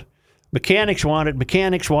Northfield. Mechanics wanted.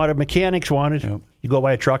 Yep. You go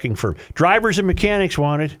by a trucking firm. Drivers and mechanics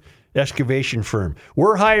wanted. Excavation firm.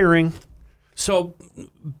 We're hiring. So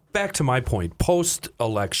back to my point,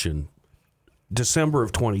 post-election, December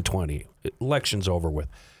of 2020, election's over with.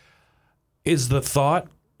 Is the thought,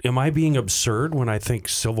 am I being absurd when I think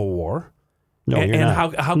Civil War? No, you're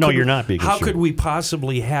not. You're not being How absurd. could we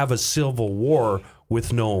possibly have a Civil War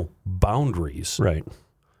with no boundaries? Right.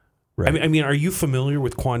 I mean, are you familiar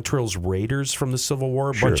with Quantrill's Raiders from the Civil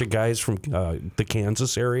War? A bunch of guys from the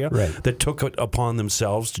Kansas area that took it upon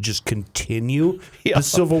themselves to just continue the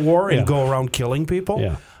Civil War and go around killing people?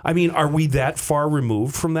 Yeah. I mean, are we that far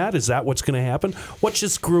removed from that? Is that what's going to happen? What's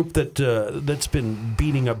this group that's been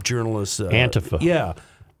beating up journalists? Antifa. Yeah.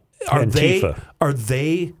 Antifa. Are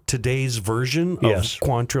they today's version of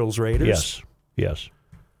Quantrill's Raiders? Yes.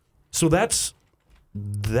 So that's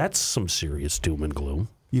some serious doom and gloom.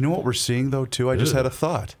 You know what we're seeing, though, too? I just had a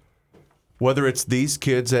thought. Whether it's these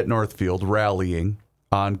kids at Northfield rallying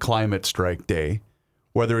on Climate Strike Day,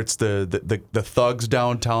 whether it's the thugs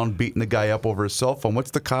downtown beating the guy up over his cell phone,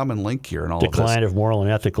 what's the common link here in all of this? Decline of moral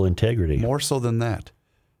and ethical integrity. More so than that.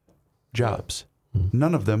 jobs.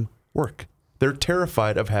 None of them work. They're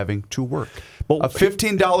terrified of having to work. Well, a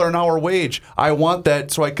 $15 an hour wage, I want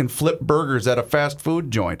that so I can flip burgers at a fast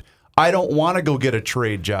food joint. I don't want to go get a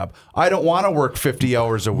trade job. I don't want to work 50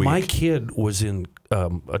 hours a week. My kid was in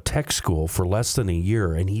a tech school for less than a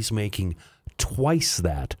year, and he's making twice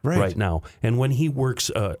that right now. And when he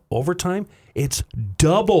works overtime, it's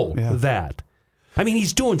double that. I mean,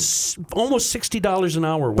 he's doing almost $60 an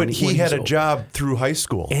hour. But he had a job through high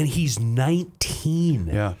school. And he's 19.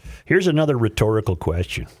 Yeah. Here's another rhetorical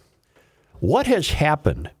question. What has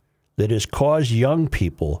happened that has caused young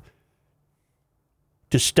people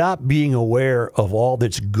to stop being aware of all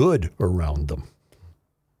that's good around them?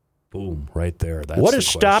 Boom, right there. That's What the has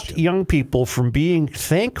stopped question. young people from being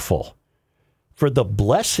thankful for the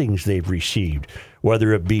blessings they've received,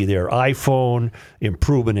 whether it be their iPhone,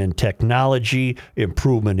 improvement in technology,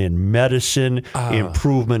 improvement in medicine,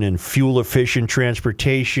 improvement in fuel-efficient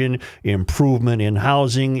transportation, improvement in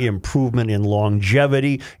housing, improvement in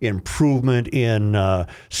longevity, improvement in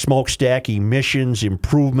smokestack emissions,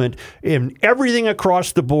 improvement in everything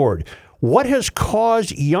across the board? What has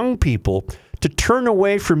caused young people to turn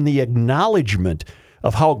away from the acknowledgement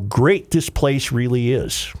of how great this place really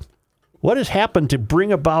is? What has happened to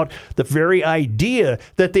bring about the very idea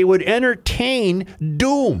that they would entertain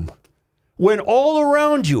doom when all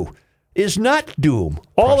around you is not doom?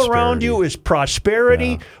 All around you is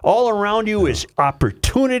prosperity. All around you is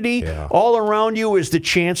opportunity. All around you is the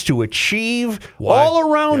chance to achieve. All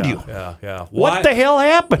around you. What the hell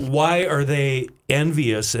happened? Why are they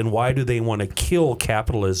envious, and why do they want to kill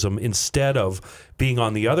capitalism instead of being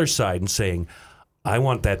on the other side and saying, I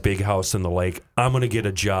want that big house in the lake. I'm going to get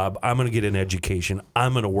a job. I'm going to get an education.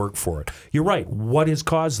 I'm going to work for it. You're right. What has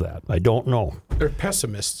caused that? I don't know. They're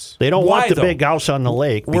pessimists. They don't Why, want the though? big house on the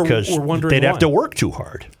lake because we're wondering they'd have why. to work too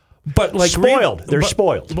hard. But like Spoiled. They're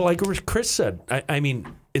spoiled. But like Chris said, I mean,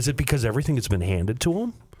 is it because everything has been handed to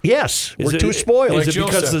them? Yes, Is we're it- too spoiled. Is it Jill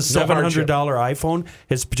because the said, no hardship. $700 iPhone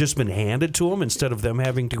has just been handed to them instead of them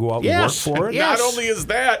having to go out Yes. and work for it? Yes. Not only is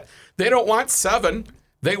that, they don't want 7,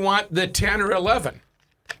 they want the 10 or 11.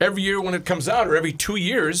 Every year when it comes out, or every 2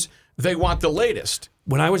 years, they want the latest.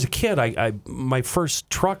 When I was a kid, my first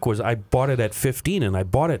truck was, I bought it at 15, and I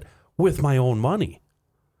bought it with my own money.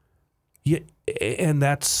 Yeah, and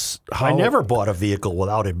that's how I never bought a vehicle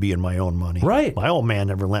without it being my own money. Right. My old man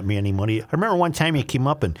never lent me any money. I remember one time he came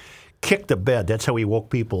up and kicked the bed. That's how he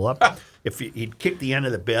woke people up. He'd kick the end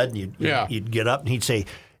of the bed, and you'd get up, and he'd say,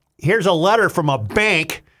 "Here's a letter from a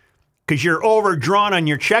bank because you're overdrawn on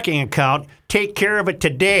your checking account. Take care of it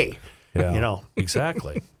today." Yeah, You know.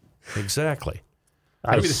 exactly.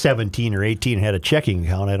 I was 17 or 18 and had a checking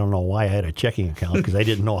account. I don't know why I had a checking account because I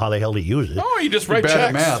didn't know how the hell to use it. Oh, you just write bad at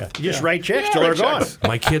checks. math. You just write checks Yeah, till they're write gone. checks.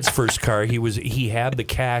 My kid's first car, he had the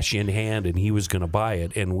cash in hand, and he was going to buy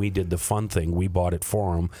it, and we did the fun thing. We bought it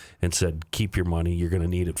for him and said, "Keep your money. You're going to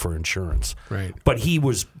need it for insurance." Right. But he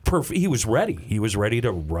was He was ready. He was ready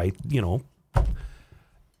to write.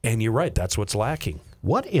 And you're right. That's what's lacking.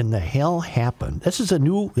 What in the hell happened? This is a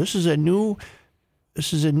new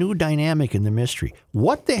dynamic in the mystery.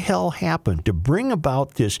 What the hell happened to bring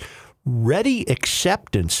about this ready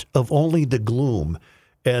acceptance of only the gloom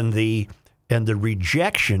and the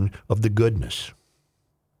rejection of the goodness?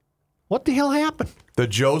 What the hell happened? The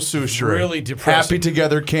Joe Souchere Really depressing. Happy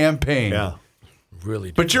Together campaign.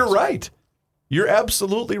 Really. But you're right. You're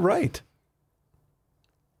absolutely right.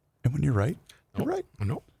 And when you're right, you're right.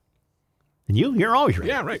 No. And you're always right.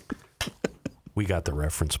 Yeah, right. We got the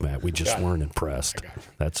reference, Matt. We just weren't impressed.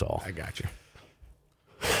 That's all. I got you.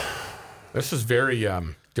 This is very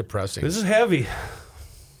depressing. This is heavy.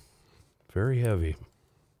 Very heavy.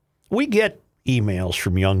 We get emails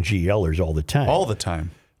from young GLers all the time. All the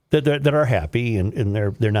time. That are happy and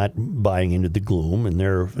they're not buying into the gloom and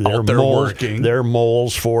they're Out there moles, working. They're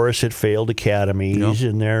moles for us at failed academies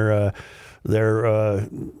and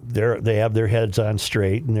they have their heads on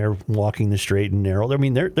straight and they're walking the straight and narrow. I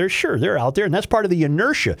mean they're sure they're out there, and that's part of the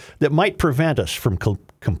inertia that might prevent us from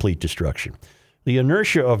complete destruction. The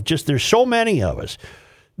inertia of just there's so many of us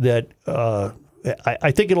that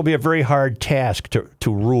I think it'll be a very hard task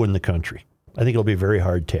to ruin the country. I think it'll be a very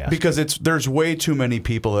hard task. Because there's way too many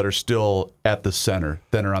people that are still at the center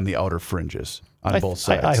than are on the outer fringes on both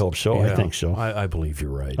sides. I hope so. I Yeah, think so. I believe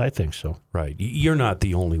you're right. I think so. Right. You're not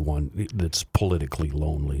the only one that's politically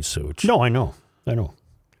lonely, Such. No, I know.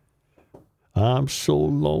 I'm so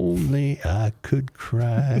lonely I could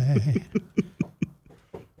cry.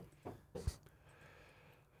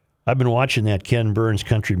 I've been watching that Ken Burns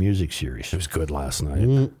country music series. It was good last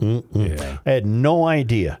night. Yeah. I had no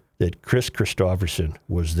idea that Chris Christopherson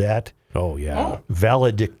was that Oh, yeah.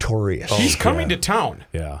 Valedictorious. He's coming to town.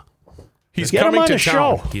 Yeah. He's Get him coming on to the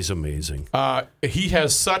town. show. He's amazing. He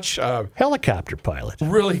has such a Helicopter pilot.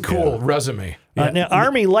 really cool resume. Now,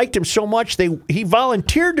 Army liked him so much, he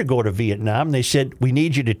volunteered to go to Vietnam. They said, we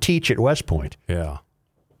need you to teach at West Point. Yeah.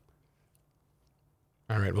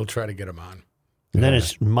 All right, we'll try to get him on. And then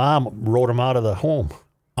his mom wrote him out of the home.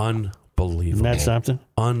 Unbelievable. Isn't that something?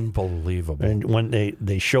 Unbelievable. And when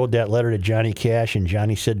they showed that letter to Johnny Cash, and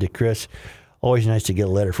Johnny said to Chris, always nice to get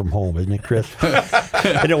a letter from home, isn't it, Chris?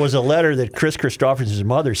 And it was a letter that Chris Christopherson's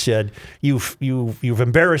mother said, you've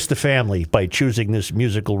embarrassed the family by choosing this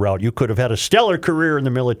musical route. You could have had a stellar career in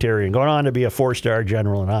the military and gone on to be a 4-star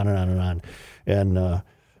general and on and on and on. And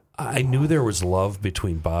I knew there was love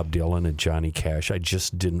between Bob Dylan and Johnny Cash. I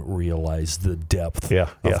just didn't realize the depth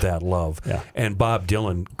of that love. Yeah. And Bob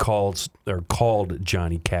Dylan called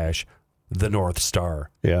Johnny Cash the North Star.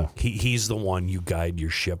 Yeah. He's the one you guide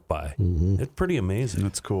your ship by. It's pretty amazing.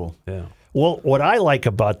 That's cool. Yeah. Well, what I like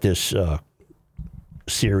about this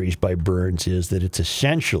series by Burns is that it's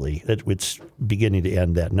essentially, it's beginning to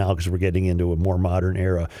end that now because we're getting into a more modern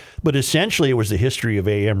era, but essentially it was the history of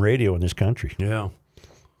AM radio in this country. Yeah.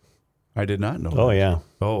 I did not know. Oh, that. yeah.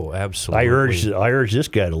 Oh, absolutely. I urge this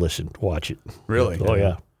guy to watch it. Really? Oh,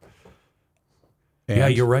 yeah. Yeah,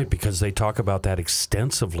 you're right, because they talk about that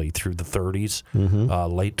extensively through the 30s,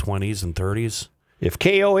 late 20s and 30s. If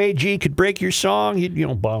KOAG could break your song,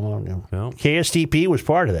 you'd bomb on them. Yeah. KSTP was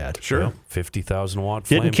part of that. Sure. Yeah, 50,000 watt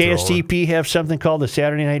Didn't flamethrower. KSTP have something called the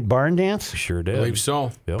Saturday Night Barn Dance? Sure did. I believe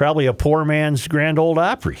so. Yep. Probably a poor man's Grand Old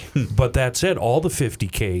Opry. But that's it. All the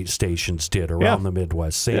 50K stations did around the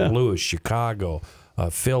Midwest. St. Louis, Chicago,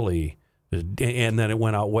 Philly, and then it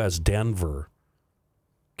went out west, Denver,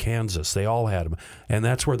 Kansas. They all had them. And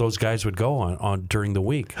that's where those guys would go on during the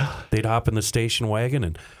week. They'd hop in the station wagon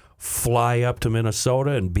and fly up to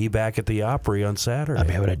Minnesota and be back at the Opry on Saturday. I'm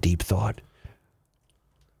having a deep thought.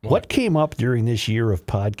 What came up during this year of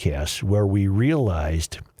podcasts where we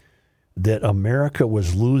realized that America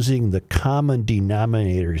was losing the common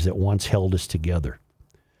denominators that once held us together?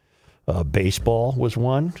 Baseball was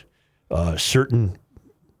one. Certain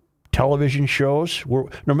television shows,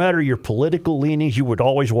 no matter your political leanings, you would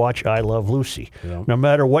always watch I Love Lucy. Yeah. No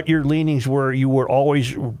matter what your leanings were, you would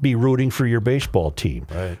always be rooting for your baseball team.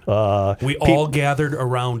 Right. We all gathered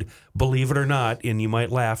around, believe it or not, and you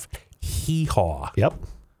might laugh, Hee Haw.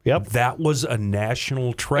 Yep. That was a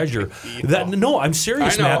national treasure. No, I'm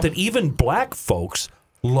serious, Matt, that even black folks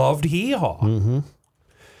loved Hee Haw. Mm-hmm.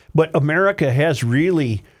 But America has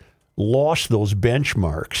really lost those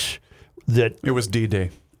benchmarks that... It was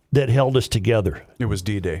D-Day. That held us together. It was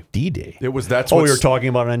D-Day. D-Day. That's. We were talking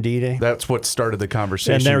about on D-Day. That's what started the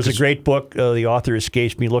conversation. And there's a great book. The author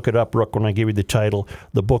escapes me. Look it up, Rook. When I give you the title,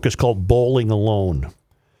 the book is called "Bowling Alone,"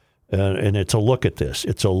 and it's a look at this.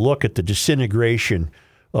 It's a look at the disintegration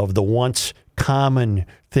of the once common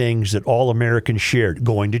things that all Americans shared: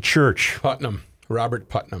 going to church. Robert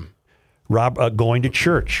Putnam. Going to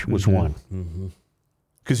church was one.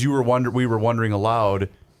 Because we were wondering aloud.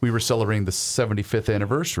 We were celebrating the 75th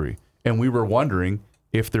anniversary, and we were wondering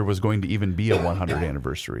if there was going to even be a 100th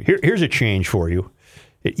anniversary. Here's a change for you.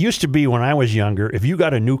 It used to be when I was younger, if you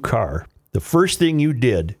got a new car, the first thing you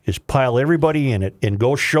did is pile everybody in it and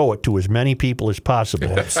go show it to as many people as possible.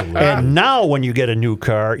 Absolutely. And now when you get a new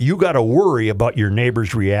car, you got to worry about your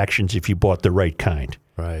neighbor's reactions if you bought the right kind.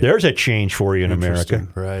 Right. There's a change for you in America.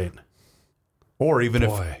 Right. Or even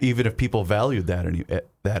if people valued that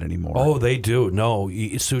anymore. Oh, they do. No,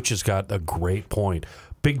 Sucha's got a great point.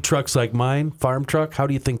 Big trucks like mine, farm truck, how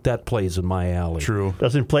do you think that plays in my alley? True.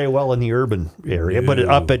 Doesn't play well in the urban area, but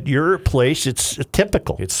up at your place, it's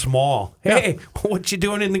typical. It's small. Hey, what you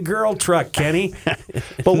doing in the girl truck, Kenny?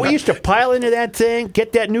 But we used to pile into that thing,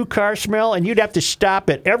 get that new car smell, and you'd have to stop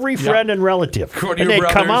at every friend and relative. And they'd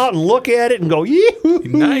come out and look at it and go, yee-hoo.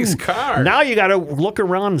 Nice car. Now you got to look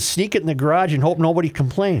around and sneak it in the garage and hope nobody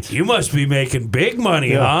complains. You must be making big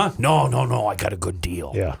money, huh? No, I got a good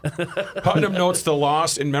deal. Yeah. Putnam notes the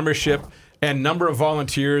loss in membership and number of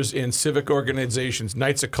volunteers in civic organizations,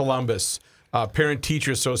 Knights of Columbus,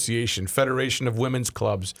 Parent-Teacher Association, Federation of Women's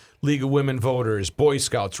Clubs, League of Women Voters, Boy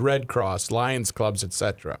Scouts, Red Cross, Lions Clubs,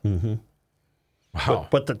 etc. Mm-hmm. Wow.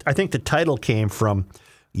 But I think the title came from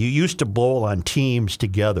you used to bowl on teams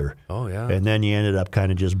together. Oh, yeah. And then you ended up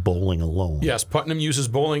kind of just bowling alone. Yes, Putnam uses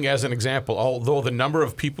bowling as an example. Although the number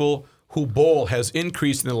of people who bowl has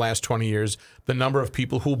increased in the last 20 years, the number of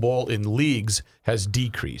people who bowl in leagues has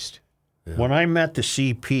decreased. Yeah. When I met the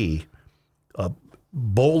CP,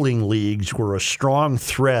 bowling leagues were a strong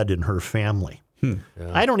thread in her family.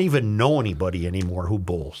 I don't even know anybody anymore who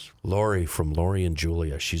bowls. Lori from Lori and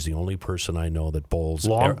Julia. She's the only person I know that bowls.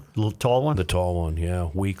 Long, little tall one? The tall one, yeah.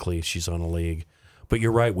 Weekly, she's on a league. But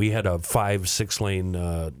you're right. We had a 5-6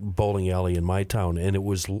 lane bowling alley in my town, and it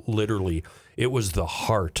was literally, it was the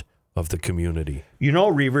heart of the community. You know,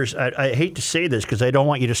 Reavers, I hate to say this because I don't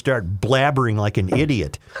want you to start blabbering like an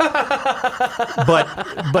idiot.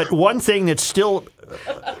 but one thing that's still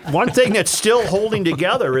holding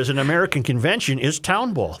together as an American convention is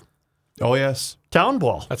town ball. Oh, yes. Town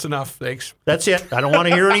ball. That's enough. Thanks. That's it. I don't want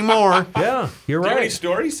to hear any more. Yeah, you're Do you have any right.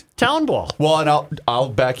 stories? Town ball. Well, and I'll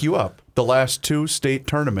back you up. The last 2 state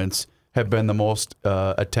tournaments have been the most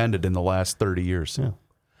attended in the last 30 years. Yeah.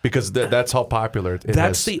 Because that's how popular it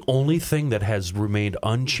That's is. the only thing that has remained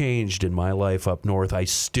unchanged in my life up north. I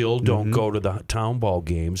still don't go to the town ball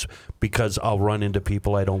games because I'll run into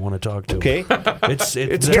people I don't want to talk to. Okay. It's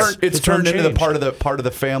turned into the part of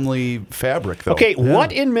the family fabric, though. Okay,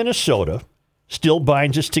 what in Minnesota still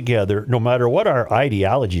binds us together, no matter what our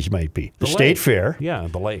ideologies might be? The state lake. fair, Yeah,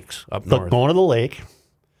 the lakes up north. going to the lake,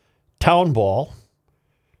 town ball.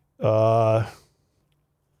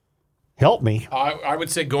 Help me. I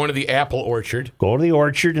would say going to the apple orchard. Go to the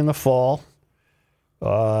orchard in the fall.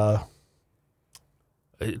 For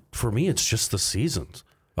me, it's just the seasons.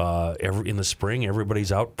 In the spring,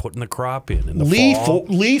 everybody's out putting the crop in. In the fall,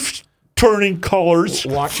 Leaf turning colors.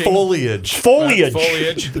 Watching Foliage.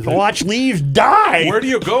 foliage. Watch leaves die. Where do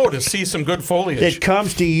you go to see some good foliage? It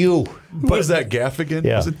comes to you. What is that, Gaffigan?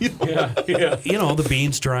 Yeah. Wasn't he? the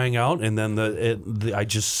beans drying out, and then I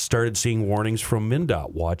just started seeing warnings from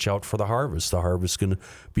MnDOT. Watch out for the harvest. The harvest's going to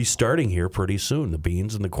be starting here pretty soon. The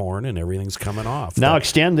beans and the corn and everything's coming off. Now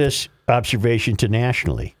extend this observation to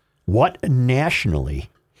nationally. What nationally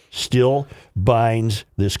still binds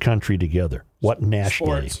this country together? What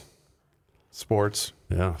nationally? Sports.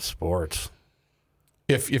 Yeah, sports.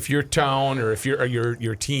 If your town or if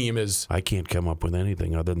your team is, I can't come up with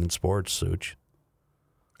anything other than sports, Such.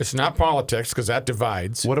 it's not politics because that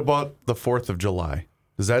divides. What about the 4th of July?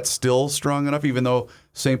 Is that still strong enough, even though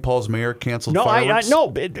St. Paul's mayor canceled No, fireworks?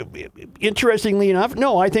 no. Interestingly enough,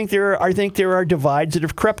 no. I think there are divides that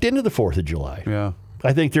have crept into the 4th of July. Yeah.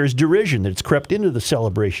 I think there's derision that's crept into the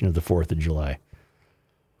celebration of the 4th of July.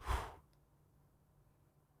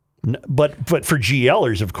 But for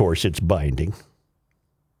GLers, of course, it's binding.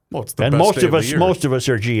 Well, it's the And best most day of the us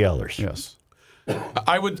year. are GLers. Yes.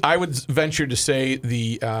 I would venture to say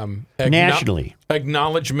the Nationally.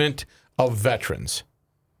 acknowledgement of veterans.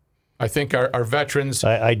 I think our veterans.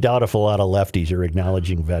 I doubt if a lot of lefties are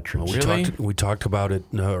acknowledging veterans. We talked about it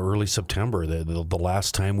early September. The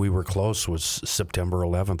last time we were close was September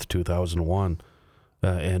 11th, 2001.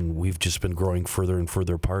 And we've just been growing further and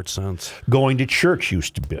further apart since. Going to church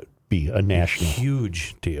used to be a national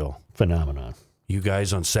Huge deal. phenomenon. You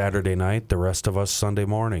guys on Saturday night, the rest of us Sunday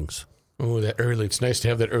mornings. Oh, that early! It's nice to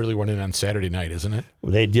have that early one in on Saturday night, isn't it?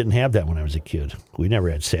 They didn't have that when I was a kid. We never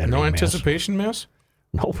had Saturday No Mass. anticipation mass.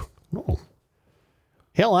 No.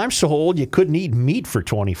 Hell, I'm so old you couldn't eat meat for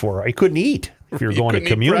 24 hours. You couldn't eat if you were going to couldn't eat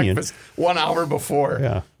communion. breakfast 1 hour before.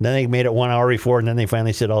 Yeah. Then they made it 1 hour before, and then they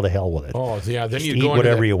finally said, "Oh, the hell with it. Oh yeah, then Just you'd eat go into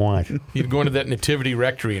whatever that, you want." You'd go into that nativity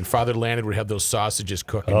rectory, and Father Landon would have those sausages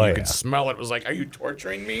cooking. Oh, You yeah. could smell it. It was like, are you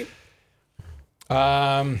torturing me?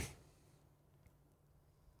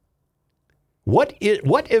 What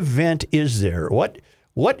event is there?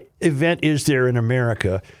 What event is there in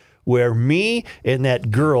America where me and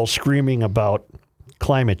that girl screaming about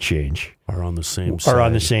climate change Are on the same side. are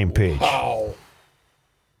on the same page? Oh,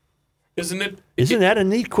 isn't it? Isn't that a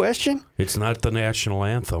neat question? It's not the national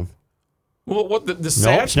anthem. Well, what the No,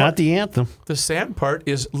 sad it's part, not the anthem. The sad part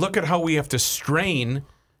is, look at how we have to strain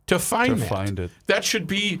to find it. There should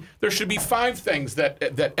be 5 things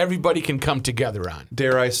that everybody can come together on.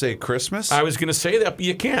 Dare I say Christmas? I was going to say that, but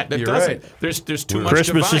you can't. That You're doesn't. right. There's too much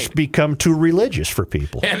Christmas divide. has become too religious for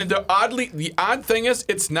people. And the odd thing is,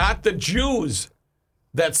 it's not the Jews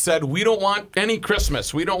that said we don't want any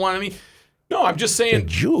Christmas. We don't want any. No, I'm just saying. The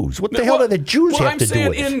Jews? What the hell do the Jews have to do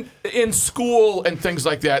with it? I'm saying in school and things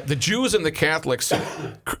like that, the Jews and the Catholics,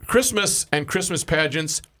 Christmas and Christmas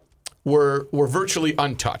pageants were virtually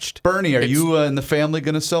untouched. Bernie, are you and the family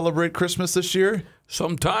going to celebrate Christmas this year?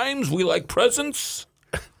 Sometimes we like presents.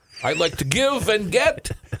 I like to give and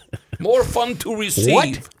get. More fun to receive.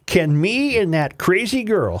 What can me and that crazy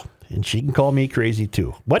girl, and she can call me crazy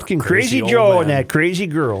too, what can Crazy Crazy old Joe man. and that crazy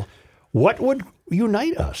girl, what would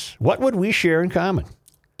unite us? What would we share in common?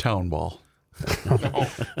 Town ball.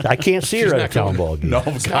 I can't see her at a not town going. ball game. No,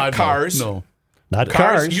 not God, cars. No. Not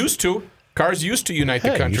Cars cars. used to. Cars used to unite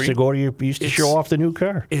Yeah, the country. used to show off the new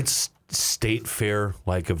car. It's state fair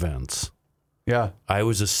like events. Yeah. I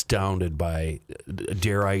was astounded by,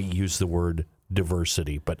 dare I use the word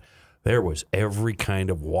diversity, but there was every kind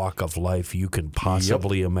of walk of life you can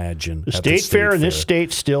possibly imagine. The at state fair in this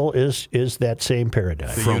state still is that same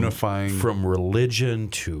paradigm. The unifying. From religion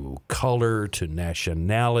to color to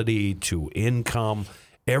nationality to income,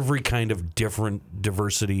 every kind of different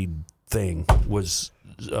diversity thing was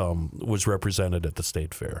represented at the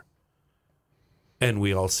state fair. And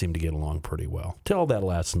we all seemed to get along pretty well. Till that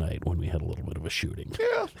last night when we had a little bit of a shooting.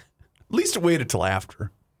 Yeah. At least it waited till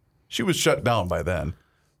after. She was shut down by then.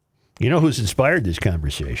 You know who's inspired this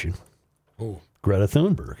conversation? Who? Greta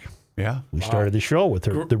Thunberg. Yeah. We started the show with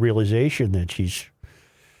her, the realization that she's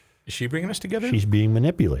Is she bringing us together? she's being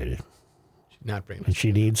manipulated, She's not bringing us and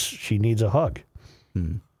she needs a hug.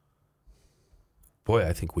 Boy,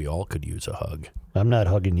 I think we all could use a hug. I'm not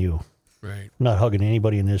hugging you. Right. I'm not hugging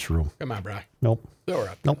anybody in this room. Come on, Bri. Nope. Throw her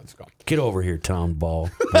up. Nope. Let's go. Get over here, town ball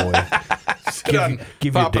boy.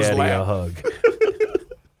 give your Papa's daddy lap. a hug.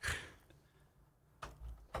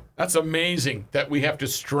 That's amazing that we have to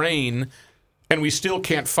strain and we still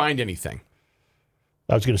can't find anything.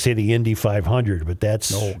 I was going to say the Indy 500, but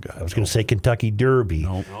that's. No, God, I was going to say Kentucky Derby.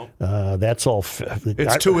 Nope. That's all.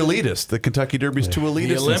 It's too elitist. The Kentucky Derby's too elitist.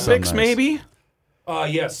 The in some Olympics, nights. maybe?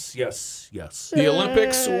 Yes. The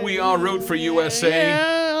Olympics, we all root for USA.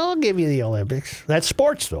 Yeah, I'll give you the Olympics. That's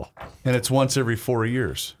sports, though. And it's once every 4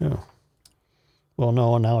 years. Well,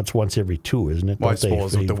 no, now it's once every 2, isn't it? Well, I Don't they-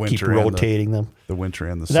 suppose with they the keep winter and the- rotating them. The winter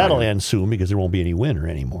and the That'll summer. end soon because there won't be any winter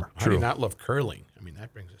anymore. I do not love curling. I mean,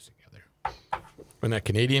 that brings us together. When that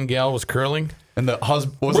Canadian gal was curling. And the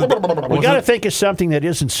husband was it? We got to think of something that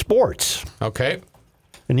isn't sports. Okay.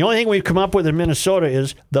 And the only thing we've come up with in Minnesota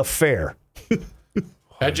is the fair.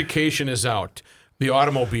 Education is out. The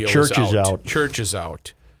automobile Church is out. Church is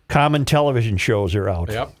out. Common television shows are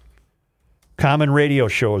out. Yep. Common radio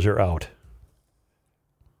shows are out.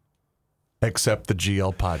 Except the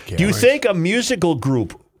GL podcast. Do you think a musical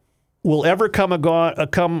group will ever come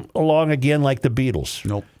along again like the Beatles?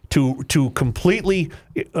 Nope. To completely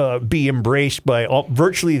be embraced by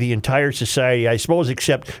virtually the entire society, I suppose,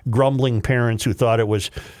 except grumbling parents who thought it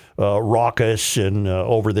was raucous and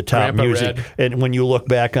over-the-top Grandpa music. Red. And when you look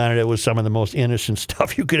back on it, it was some of the most innocent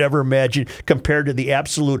stuff you could ever imagine compared to the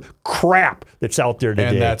absolute crap that's out there today.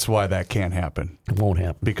 And that's why that can't happen. It won't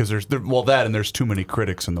happen. Because there's too many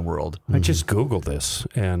critics in the world. I just Googled this,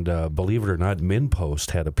 and believe it or not,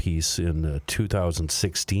 MinnPost had a piece in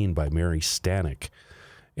 2016 by Mary Stanek.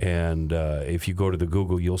 And if you go to the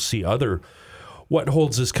Google, you'll see What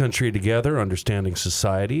Holds This Country Together, Understanding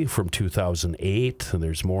Society from 2008. And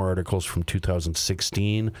there's more articles from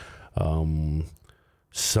 2016. Some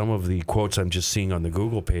of the quotes I'm just seeing on the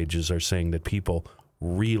Google pages are saying that people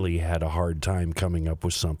really had a hard time coming up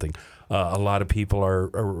with something. A lot of people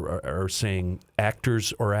are saying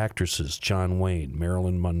actors or actresses, John Wayne,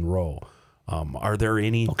 Marilyn Monroe. Are there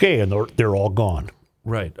any? Okay, and they're all gone.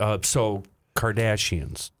 Right. So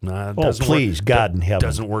Kardashians. Please, God in heaven.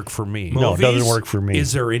 Doesn't work for me. No, it doesn't work for me.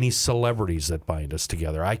 Is there any celebrities that bind us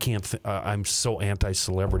together? I can't. I'm so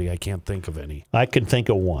anti-celebrity. I can't think of any. I can think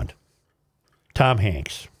of one. Tom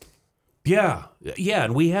Hanks. Yeah,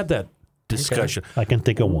 and we had that discussion. I can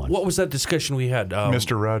think of one. What was that discussion we had?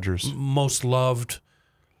 Mr. Rogers. Most loved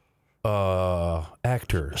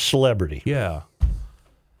actor. Celebrity. Yeah.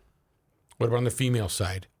 What about on the female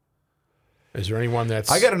side? Is there anyone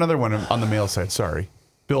that's... I got another one on the male side. Sorry.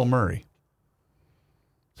 Bill Murray.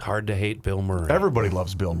 It's hard to hate Bill Murray. Everybody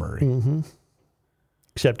loves Bill Murray. Mm-hmm.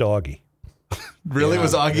 Except Augie. Really?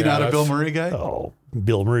 Was Augie not a Bill Murray guy? Oh,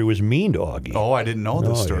 Bill Murray was mean to Augie. Oh, I didn't know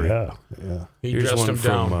this story. Yeah. He Here's dressed one him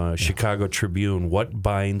from down. Chicago Tribune. What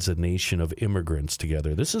binds a nation of immigrants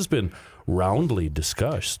together? This has been roundly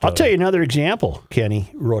discussed. I'll tell you another example,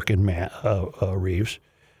 Kenny, Rook, and Matt, Reeves.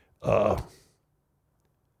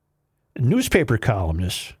 Newspaper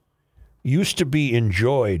columnists used to be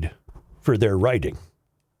enjoyed for their writing,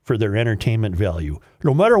 for their entertainment value,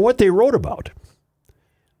 no matter what they wrote about.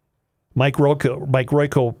 Mike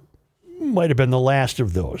Royko might have been the last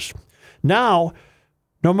of those. Now,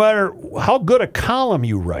 no matter how good a column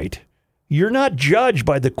you write, you're not judged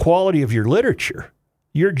by the quality of your literature.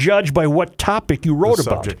 You're judged by what topic you wrote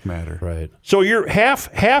about. Subject matter. Right. So your half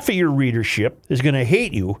of your readership is going to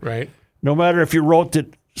hate you, Right. no matter if you wrote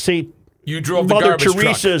that, say, You drove the Mother garbage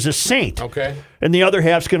Teresa truck. is a saint. Okay. And the other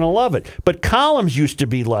half's going to love it. But columns used to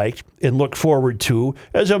be liked and looked forward to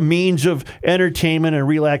as a means of entertainment and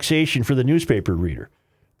relaxation for the newspaper reader.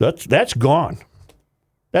 That's gone.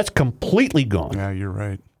 That's completely gone. Yeah, you're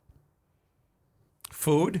right.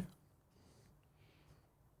 Food?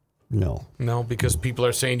 No, because people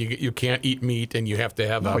are saying you can't eat meat and you have to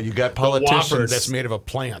have you got a Whopper politicians that's made of a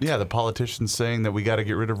plant. Yeah, the politicians saying that we got to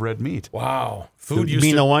get rid of red meat. Wow. You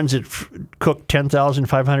mean the ones that cook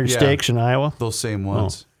 10,500 steaks in Iowa? Those same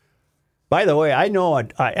ones. By the way, I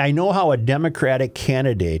know how a Democratic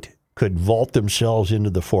candidate could vault themselves into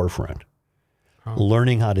the forefront.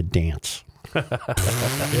 Learning how to dance.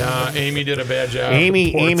 Yeah, Amy did a bad job.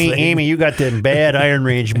 Amy, you got them bad Iron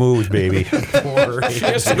Range moves, baby. She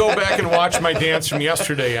has to go back and watch my dance from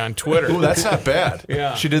yesterday on Twitter. Ooh, that's not bad.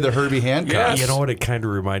 Yeah. She did the Herbie Hancock. Yes. You know what it kind of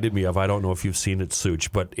reminded me of? I don't know if you've seen it,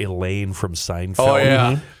 Such, but Elaine from Seinfeld. Oh,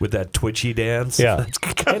 yeah. With that twitchy dance. Yeah. That's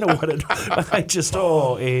kind of what it...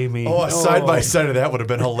 Amy. Oh, a side-by-side of that would have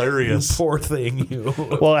been hilarious. You poor thing, you.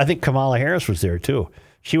 Well, I think Kamala Harris was there, too.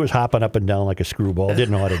 She was hopping up and down like a screwball.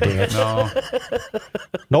 Didn't know how to dance.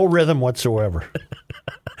 No rhythm whatsoever.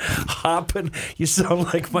 Hopping. You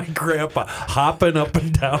sound like my grandpa. Hopping up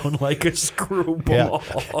and down like a screwball.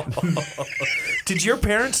 Yeah. Did your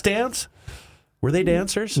parents dance? Were they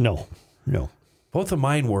dancers? No. Both of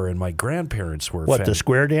mine were, and my grandparents were. What, the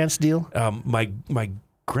square dance deal? My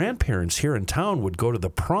grandparents here in town would go to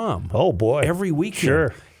the prom. Oh, boy. Every weekend.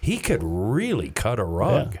 Sure. He could really cut a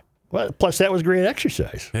rug. Yeah. Well, plus that was great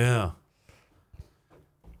exercise. Yeah.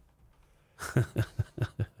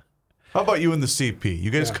 How about you and the CP? You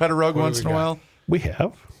guys cut a rug once in a while? We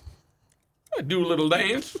have. I do a little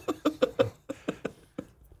dance.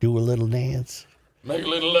 Do a little dance. Make a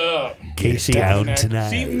little Casey down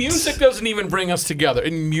tonight. See, music doesn't even bring us together.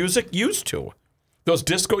 And music used to. Those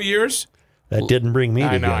disco years. That didn't bring me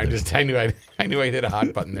together. I knew I hit a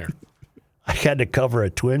hot button there. I had to cover a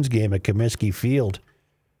Twins game at Comiskey Field.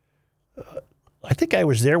 I think I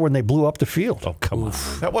was there when they blew up the field. Oh, come on.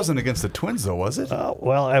 That wasn't against the Twins, though, was it?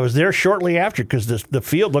 Well, I was there shortly after because the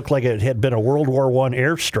field looked like it had been a World War I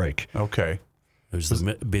airstrike. Okay. It was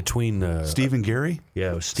between Steve and Gary?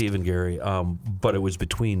 Yeah, it was Steve and Gary. But it was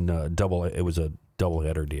between it was a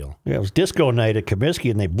doubleheader deal. Yeah, it was disco night at Comiskey,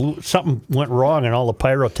 and they something went wrong, and all the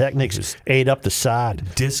pyrotechnics ate up the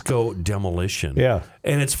sod. Disco demolition. Yeah.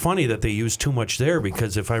 And it's funny that they used too much there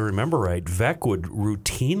because if I remember right, Vec would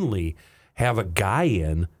routinely have a guy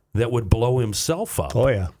in that would blow himself up. Oh,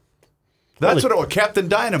 yeah. That's what it was, Captain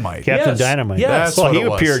Dynamite. Captain Dynamite. Yes. That's what he it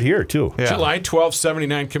was. appeared here, too. Yeah. July 12th,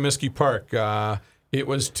 79, Comiskey Park. It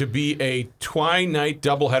was to be a twilight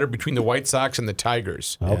doubleheader between the White Sox and the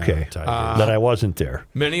Tigers. Okay. That I wasn't there.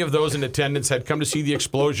 Many of those in attendance had come to see the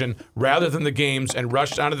explosion rather than the games and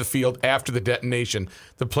rushed onto the field after the detonation.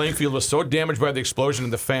 The playing field was so damaged by the explosion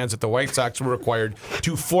and the fans that the White Sox were required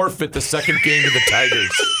to forfeit the second game to the Tigers.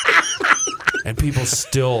 And people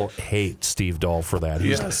still hate Steve Dahl for that.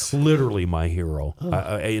 He's literally my hero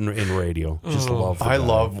in radio. Just love the I guy.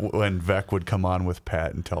 love when Vec would come on with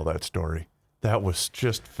Pat and tell that story. That was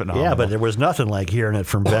just phenomenal. Yeah, but there was nothing like hearing it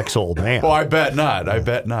from Vec's old man. Oh, I bet not. I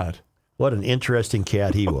bet not. What an interesting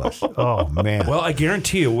cat he was. Oh, man. Well, I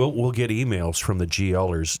guarantee you we'll get emails from the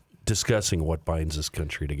GLers discussing what binds this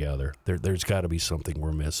country together. There's got to be something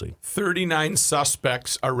we're missing. 39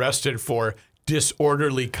 suspects arrested for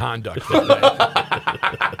disorderly conduct that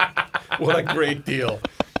night. What a great deal.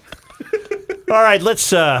 All right,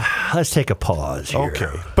 let's take a pause here.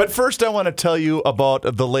 Okay. But first, I want to tell you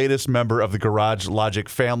about the latest member of the Garage Logic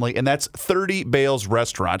family, and that's 30 Bales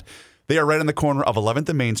Restaurant. They are right on the corner of 11th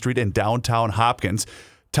and Main Street in downtown Hopkins.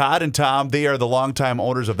 Todd and Tom, they are the longtime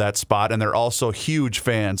owners of that spot, and they're also huge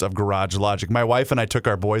fans of Garage Logic. My wife and I took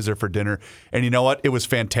our boys there for dinner, and you know what? It was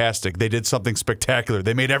fantastic. They did something spectacular.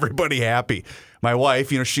 They made everybody happy. My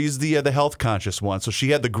wife, she's the health-conscious one, so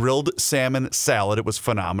she had the grilled salmon salad. It was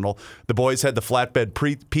phenomenal. The boys had the flatbed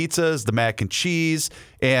pizzas, the mac and cheese,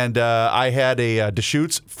 and I had a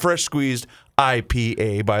Deschutes fresh-squeezed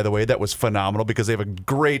IPA, by the way. That was phenomenal because they have a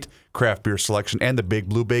great craft beer selection and the Big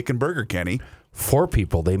Blue Bacon Burger, Kenny. 4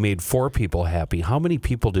 people. They made 4 people happy. How many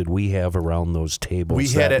people did we have around those tables We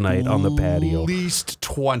that had night on the patio? At least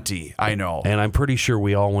 20, I know. And I'm pretty sure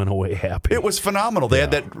we all went away happy. It was phenomenal. They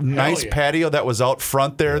had that nice patio that was out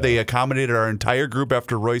front there. They accommodated our entire group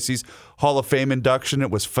after Royce's Hall of Fame induction.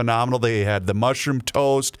 It was phenomenal. They had the mushroom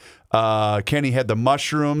toast. Kenny had the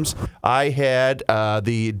mushrooms. I had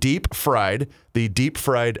the deep fried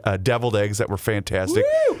deviled eggs that were fantastic.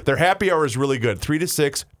 Woo! Their happy hour is really good, 3 to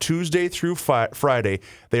 6, Tuesday through Friday.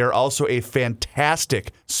 They are also a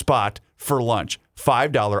fantastic spot for lunch.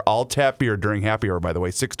 $5 all-tap beer during happy hour, by the way.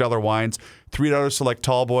 $6 wines, $3 select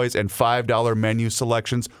tall boys, and $5 menu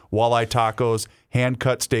selections, walleye tacos,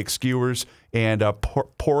 hand-cut steak skewers, and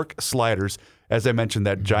pork sliders. As I mentioned,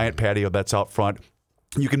 that giant patio that's out front.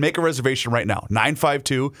 You can make a reservation right now,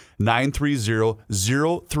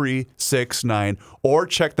 952-930-0369, or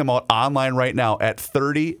check them out online right now at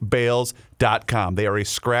 30bales.com. They are a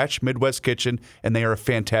scratch Midwest kitchen, and they are a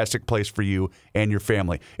fantastic place for you and your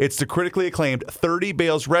family. It's the critically acclaimed 30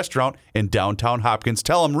 Bales restaurant in downtown Hopkins.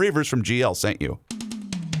 Tell them Reavers from GL sent you.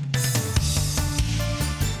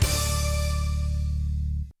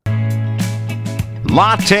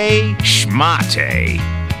 Latte Schmate.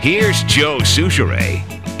 Here's Joe Souchere.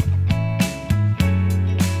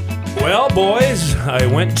 Well, boys, I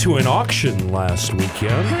went to an auction last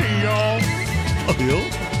weekend. Hey, y'all.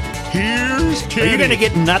 Here's Kenny. Are you going to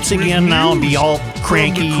get nuts again now and be all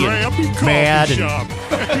cranky and mad?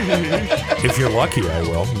 If you're lucky, I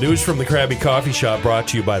will. News from the Krabby Coffee Shop brought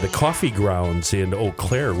to you by the Coffee Grounds in Eau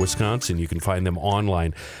Claire, Wisconsin. You can find them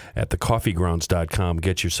online at thecoffeegrounds.com.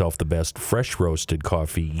 Get yourself the best fresh roasted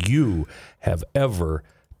coffee you have ever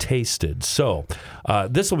tasted. So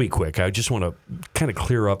this will be quick. I just want to kind of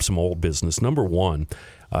clear up some old business. Number one,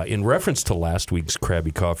 in reference to last week's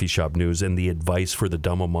Krabby Coffee Shop news and the advice for the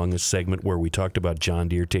dumb among us segment where we talked about John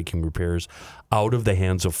Deere taking repairs out of the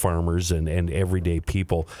hands of farmers and everyday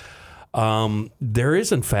people, there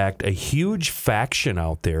is, in fact, a huge faction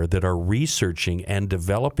out there that are researching and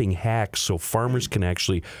developing hacks so farmers can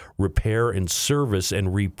actually repair and service and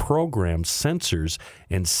reprogram sensors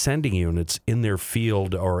and sending units in their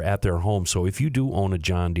field or at their home. So if you do own a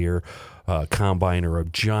John Deere combine or a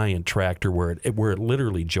giant tractor where it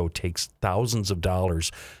literally, Joe, takes thousands of dollars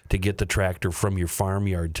to get the tractor from your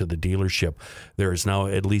farmyard to the dealership, there is now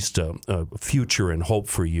at least a future and hope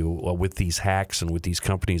for you with these hacks and with these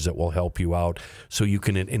companies that will help you out so you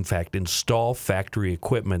can, in fact, install factory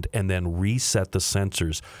equipment and then reset the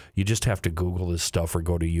sensors. You just have to Google this stuff or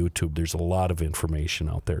go to YouTube. There's a lot of information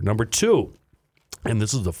out there. Number two, and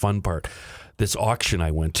this is the fun part, this auction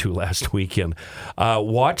I went to last weekend,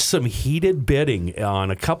 watched some heated bidding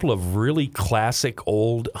on a couple of really classic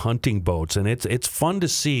old hunting boats. And it's fun to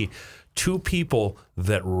see two people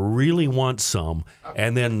that really want some,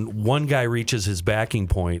 and then one guy reaches his backing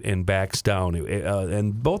point and backs down.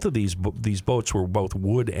 And both of these boats were both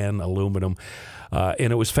wood and aluminum.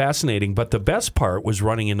 And it was fascinating. But the best part was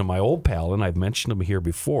running into my old pal, and I've mentioned him here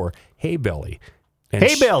before, Hey Belly. And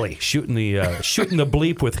Hey Belly, shooting the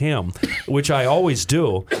bleep with him, which I always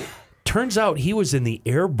do. Turns out he was in the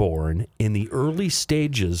airborne in the early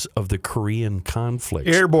stages of the Korean conflict.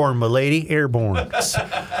 Airborne, my lady, airborne.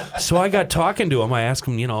 So I got talking to him. I asked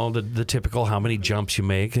him, the typical how many jumps you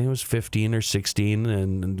make. And it was 15 or 16.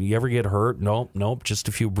 And you ever get hurt? Nope, just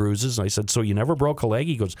a few bruises. And I said, so you never broke a leg?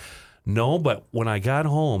 He goes, no, but when I got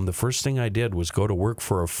home, the first thing I did was go to work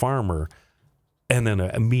for a farmer. And then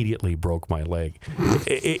immediately broke my leg.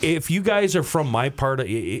 If you guys are from my part,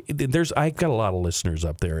 I've got a lot of listeners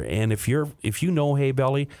up there, and if you know Hey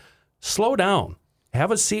Belly, slow down.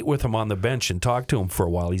 Have a seat with him on the bench and talk to him for a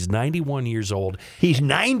while. He's 91 years old. He's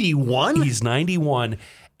 91? He's 91,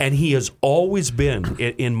 and he has always been,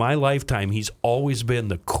 in my lifetime, he's always been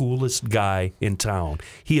the coolest guy in town.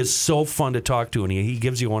 He is so fun to talk to, and he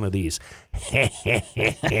gives you one of these. He's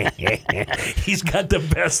got the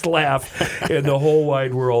best laugh in the whole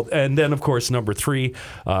wide world. And then, of course, number three,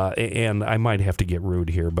 and I might have to get rude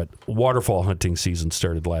here, but waterfall hunting season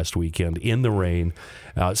started last weekend in the rain.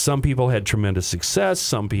 Some people had tremendous success.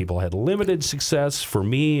 Some people had limited success. For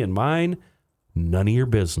me and mine, none of your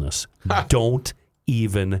business. Don't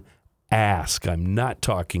even ask. I'm not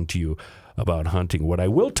talking to you about hunting. What I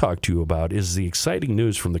will talk to you about is the exciting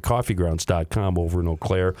news from the coffeegrounds.com over in Eau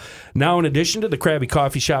Claire. Now, in addition to the Krabby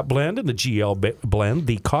Coffee Shop blend and the GL blend,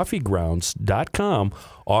 the coffeegrounds.com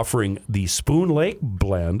offering the Spoon Lake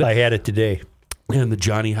blend. I had it today. And the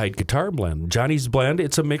Johnny Height Guitar Blend. Johnny's Blend,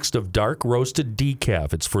 it's a mix of dark roasted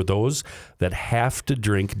decaf. It's for those that have to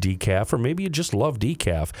drink decaf, or maybe you just love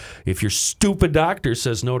decaf. If your stupid doctor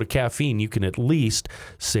says no to caffeine, you can at least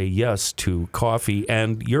say yes to coffee.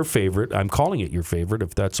 And your favorite, I'm calling it your favorite,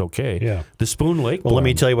 if that's okay, yeah, the Spoon Lake Well, Blend. let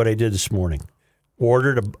me tell you what I did this morning.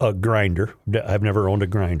 Ordered a grinder. I've never owned a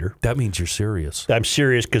grinder. That means you're serious. I'm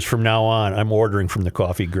serious because from now on, I'm ordering from the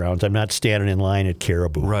Coffee Grounds. I'm not standing in line at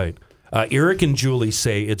Caribou. Right. Eric and Julie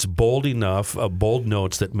say it's bold enough, bold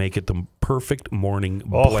notes that make it the perfect morning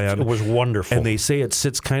blend. It was wonderful. And they say it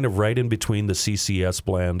sits kind of right in between the CCS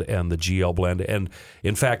blend and the GL blend. And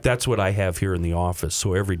in fact, that's what I have here in the office.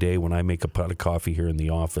 So every day when I make a pot of coffee here in the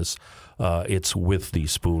office, it's with the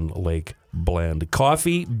Spoon Lake blend.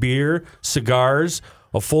 Coffee, beer, cigars,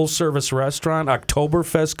 a full-service restaurant,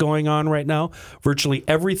 Oktoberfest going on right now, virtually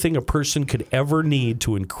everything a person could ever need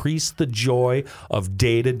to increase the joy of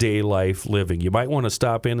day-to-day life living. You might want to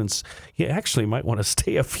stop in and you actually might want to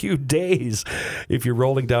stay a few days. If you're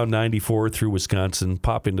rolling down 94 through Wisconsin,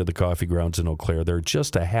 pop into the Coffee Grounds in Eau Claire. They're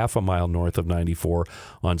just a half a mile north of 94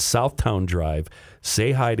 on Southtown Drive.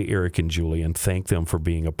 Say hi to Eric and Julie and thank them for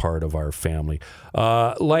being a part of our family.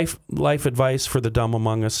 Life advice for the dumb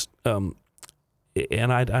among us.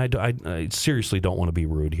 And I seriously don't want to be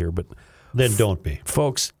rude here, but then don't be.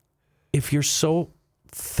 Folks, if you're so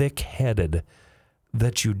thick-headed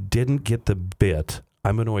that you didn't get the bit,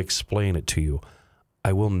 I'm going to explain it to you.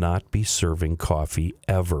 I will not be serving coffee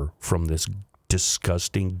ever from this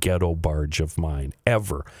disgusting ghetto barge of mine,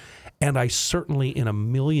 ever. And I certainly in a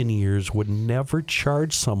million years would never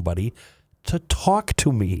charge somebody to talk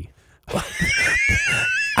to me.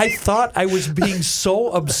 I thought I was being so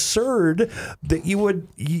absurd that you would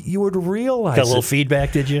realize Got a little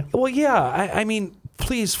feedback, did you? Well, yeah. I mean,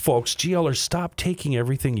 please, folks, GLers, stop taking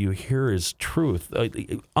everything you hear as truth.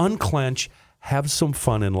 Unclench, have some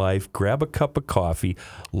fun in life, grab a cup of coffee,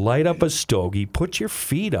 light up a stogie, put your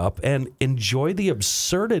feet up, and enjoy the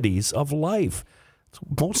absurdities of life. It's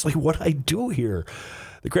mostly what I do here.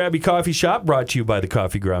 The Krabby Coffee Shop brought to you by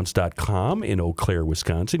thecoffeegrounds.com in Eau Claire,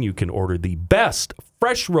 Wisconsin. You can order the best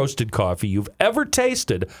fresh roasted coffee you've ever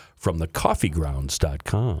tasted from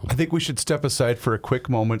thecoffeegrounds.com. I think we should step aside for a quick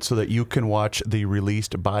moment so that you can watch the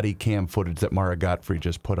released body cam footage that Mara Godfrey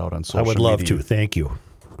just put out on social media. I would love to. Thank you.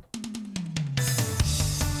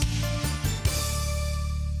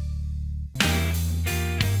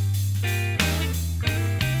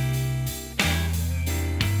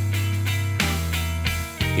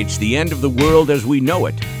 It's the end of the world as we know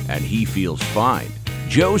it, and he feels fine.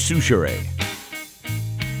 Joe Souchere.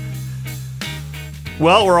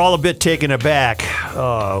 Well, we're all a bit taken aback.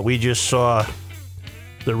 We just saw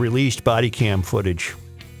the released body cam footage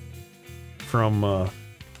from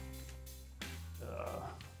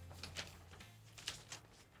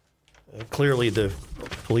clearly the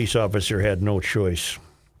police officer had no choice.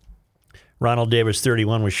 Ronald Davis,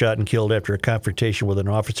 31, was shot and killed after a confrontation with an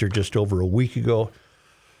officer just over a week ago.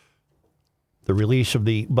 The release of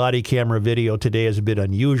the body camera video today is a bit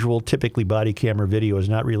unusual. Typically, body camera video is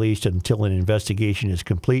not released until an investigation is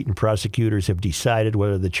complete and prosecutors have decided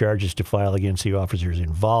whether the charges to file against the officers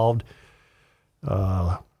involved.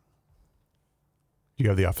 Do you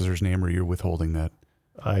have the officer's name, or you're withholding that?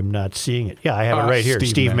 I'm not seeing it. Yeah, I have it right here.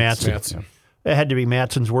 Steve Matson. It had to be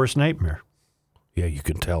Matson's worst nightmare. Yeah, you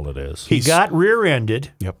can tell it is. He got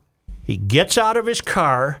rear-ended. Yep. He gets out of his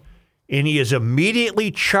car, and he is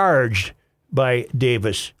immediately charged by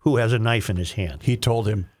Davis, who has a knife in his hand. He told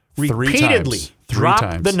him repeatedly, three drop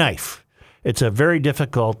times. the knife. It's a very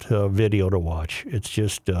difficult video to watch. It's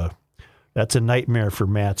just, that's a nightmare for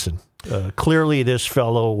Matson. Clearly, this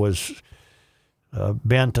fellow was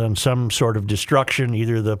bent on some sort of destruction,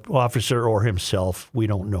 either the officer or himself. We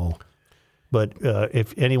don't know. But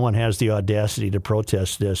if anyone has the audacity to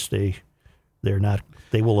protest this, they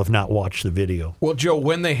will have not watched the video. Well, Joe,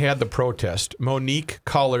 when they had the protest, Monique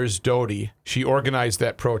Collars Doty, she organized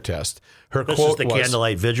that protest. Her This quote is the was,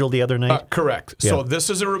 candlelight vigil the other night? Correct. Yeah. So this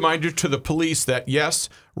is a reminder to the police that, yes,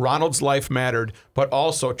 Ronald's life mattered, but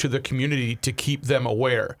also to the community to keep them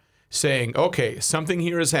aware, saying, okay, something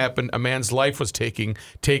here has happened. A man's life was taken,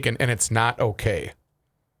 and it's not okay.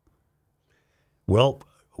 Well,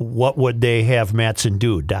 what would they have Matson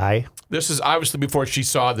do? Die? This is obviously before she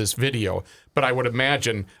saw this video, but I would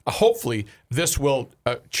imagine, hopefully, this will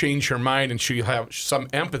change her mind and she'll have some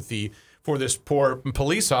empathy for this poor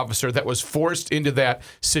police officer that was forced into that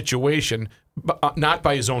situation, but not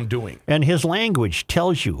by his own doing. And his language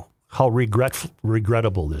tells you how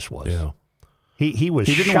regrettable this was. Yeah. He was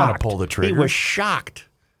shocked. He didn't want to pull the trigger. He was shocked.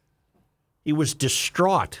 He was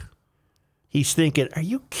distraught. He's thinking, are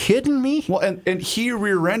you kidding me? Well, and he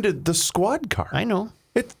rear-ended the squad car. I know.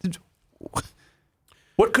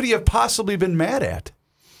 What could he have possibly been mad at?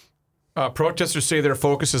 Protesters say their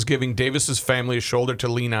focus is giving Davis's family a shoulder to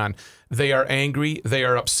lean on. They are angry, they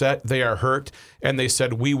are upset, they are hurt, and they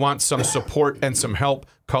said, we want some support and some help,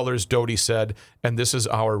 Colors Doty said, and this is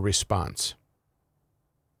our response.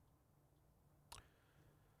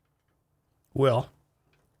 Well,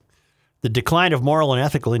 the decline of moral and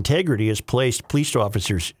ethical integrity has placed police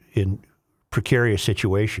officers in precarious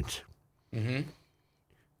situations. Mm-hmm.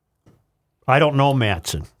 I don't know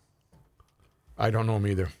Matson. I don't know him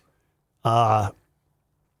either. But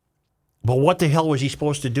what the hell was he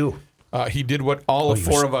supposed to do? He did what all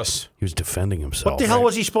four of us. He was defending himself. What the hell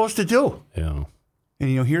was he supposed to do? Yeah.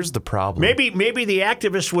 And here's the problem. Maybe the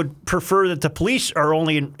activists would prefer that the police are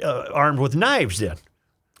only armed with knives then.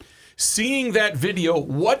 Seeing that video,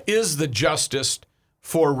 what is the justice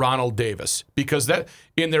for Ronald Davis? Because that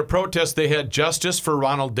in their protest, they had justice for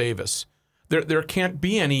Ronald Davis. There can't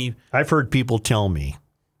be any. I've heard people tell me,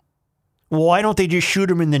 well, why don't they just shoot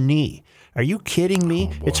him in the knee? Are you kidding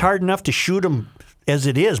me? It's hard enough to shoot him as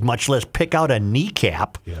it is, much less pick out a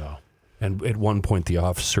kneecap. Yeah. And at one point, the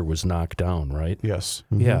officer was knocked down, right? Yes.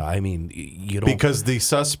 Yeah, I mean, you don't... Because the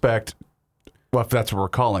suspect, well, if that's what we're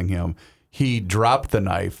calling him, he dropped the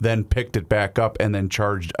knife, then picked it back up, and then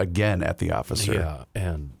charged again at the officer. Yeah,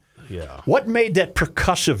 and... Yeah. What made that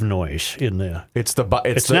percussive noise in the... It's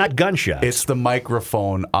not gunshots. It's the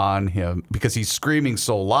microphone on him because he's screaming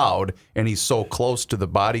so loud and he's so close to the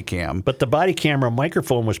body cam. But the body camera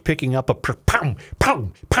microphone was picking up a pow,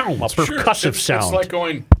 pow, pow, a percussive sound. It's like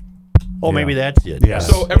going... Oh, maybe that's it. Yeah.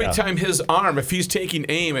 So every time his arm, if he's taking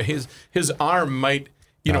aim, his arm might,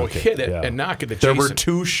 hit it and knock it adjacent. There were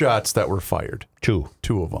 2 shots that were fired. 2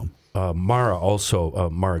 of them. Mara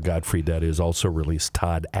Gottfried, that is, also released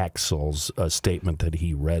Todd Axel's statement that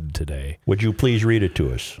he read today. Would you please read it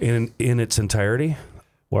to us? In its entirety?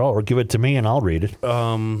 Well, or give it to me and I'll read it.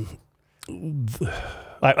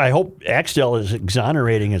 I hope Axel is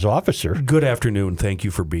exonerating his officer. Good afternoon. Thank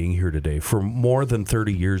you for being here today. For more than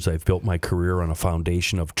 30 years, I've built my career on a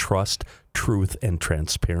foundation of trust, truth, and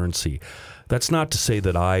transparency. That's not to say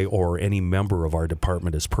that I or any member of our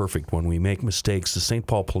department is perfect. When we make mistakes, the St.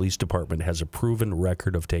 Paul Police Department has a proven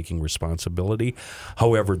record of taking responsibility.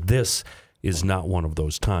 However, this is not one of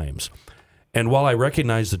those times. And while I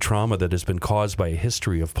recognize the trauma that has been caused by a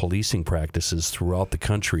history of policing practices throughout the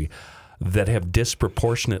country that have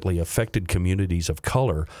disproportionately affected communities of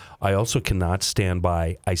color, I also cannot stand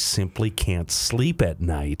by. I simply can't sleep at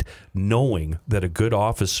night knowing that a good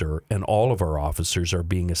officer and all of our officers are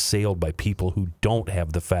being assailed by people who don't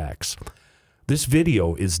have the facts. This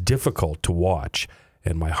video is difficult to watch,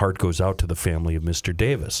 and my heart goes out to the family of Mr.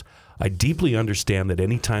 Davis. I deeply understand that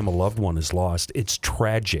any time a loved one is lost, it's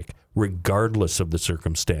tragic, regardless of the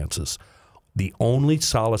circumstances. The only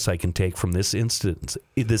solace I can take from this incident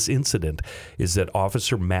is that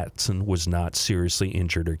Officer Matson was not seriously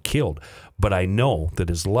injured or killed, but I know that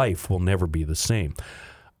his life will never be the same.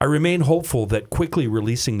 I remain hopeful that quickly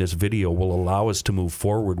releasing this video will allow us to move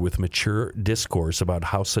forward with mature discourse about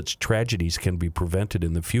how such tragedies can be prevented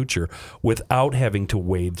in the future without having to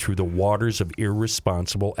wade through the waters of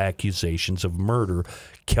irresponsible accusations of murder,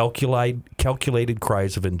 calculated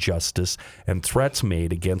cries of injustice, and threats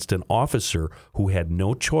made against an officer who had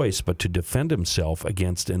no choice but to defend himself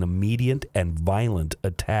against an immediate and violent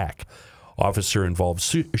attack. Officer-involved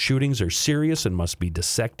shootings are serious and must be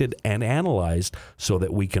dissected and analyzed so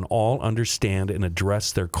that we can all understand and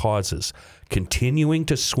address their causes. Continuing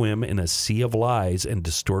to swim in a sea of lies and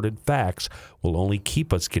distorted facts will only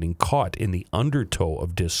keep us getting caught in the undertow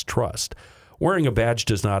of distrust. Wearing a badge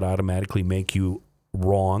does not automatically make you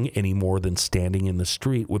wrong any more than standing in the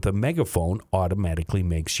street with a megaphone automatically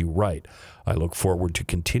makes you right. I look forward to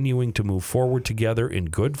continuing to move forward together in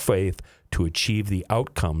good faith to achieve the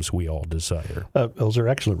outcomes we all desire. Those are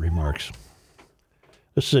excellent remarks.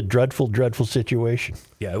 This is a dreadful, dreadful situation.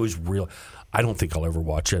 Yeah, it was real. I don't think I'll ever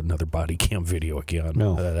watch another body cam video again.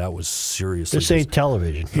 No. That was seriously. This ain't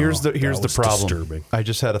television. Here's the problem. Disturbing. I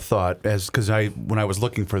just had a thought because when I was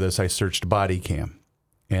looking for this, I searched body cam,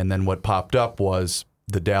 and then what popped up was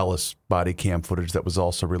the Dallas body cam footage that was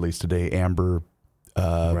also released today. Amber,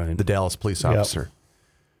 the Dallas police officer. Yep.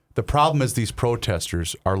 The problem is these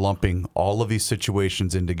protesters are lumping all of these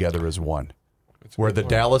situations in together as one, where the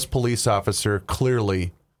Dallas police officer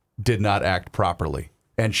clearly did not act properly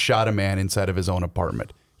and shot a man inside of his own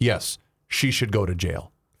apartment. Yes, she should go to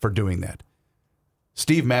jail for doing that.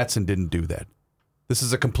 Steve Matson didn't do that. This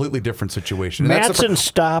is a completely different situation. And Matson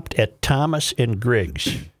stopped at Thomas and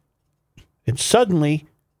Griggs, and suddenly,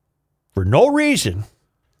 for no reason,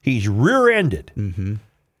 he's rear-ended. Mm-hmm.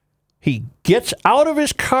 He gets out of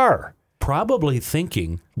his car. Probably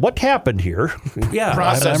thinking, what happened here? Yeah,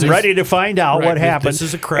 I'm ready to find out what happened. This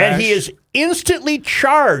is a crash. And he is instantly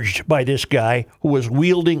charged by this guy who was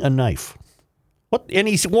wielding a knife. What? And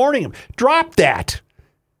he's warning him, drop that.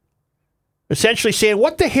 Essentially saying,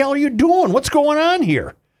 what the hell are you doing? What's going on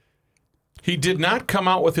here? He did not come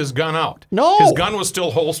out with his gun out. No. His gun was still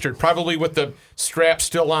holstered, probably with the strap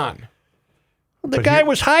still on. The guy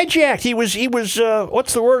was hijacked. He was.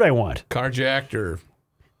 What's the word I want? Carjacked or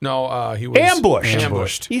no? He was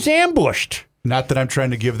ambushed. He's ambushed. Not that I'm trying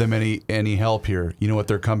to give them any help here. You know what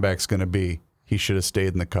their comeback's going to be? He should have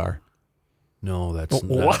stayed in the car. No, that's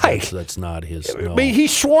Why? That's not his. No. I mean,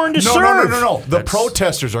 he's sworn to No, serve. no. The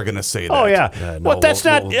protesters are going to say that. Oh yeah. no, well, that's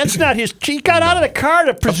not his. He got out of the car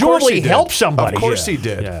to presumably help somebody. Of course he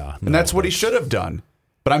did. Yeah, and that's what he should have done.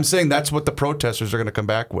 But I'm saying that's what the protesters are going to come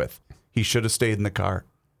back with. He should have stayed in the car.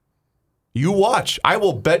 You watch. I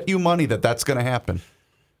will bet you money that that's going to happen.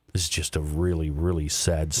 This is just a really, really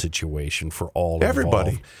sad situation for all Everybody.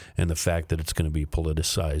 involved. And the fact that it's going to be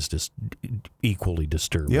politicized is equally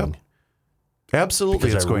disturbing. Yep. Absolutely,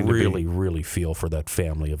 Because it's going I to be. really, really feel for that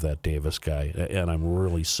family of that Davis guy, and I'm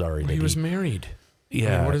really sorry that He was married.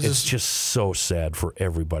 Yeah, what is it's this? just so sad for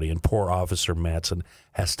everybody, and poor Officer Mattson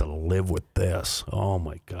has to live with this. Oh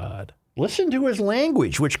my God! Listen to his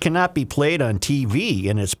language, which cannot be played on TV,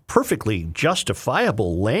 and it's perfectly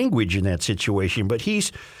justifiable language in that situation. But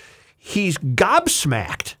he's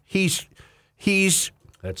gobsmacked. He's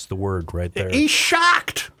That's the word right there. he's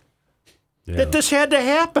shocked that this had to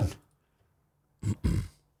happen.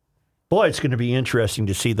 Boy, it's going to be interesting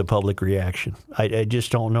to see the public reaction. I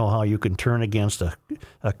just don't know how you can turn against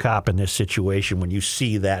a cop in this situation when you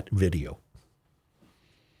see that video.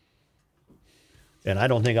 And I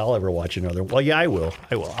don't think I'll ever watch another. Well, yeah, I will.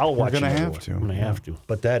 I'll watch gonna another have one. to. I'm going to have to.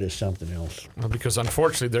 But that is something else. Well, because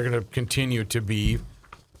unfortunately, they're going to continue to be.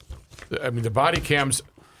 I mean, the body cams.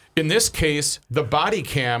 In this case, the body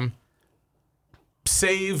cam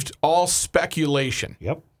saved all speculation.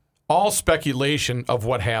 Yep. All speculation of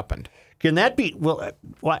what happened. Can that be? Well,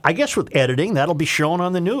 I guess with editing, that'll be shown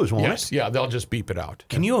on the news, won't Yes. Yeah, they'll just beep it out.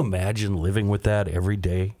 Can you imagine living with that every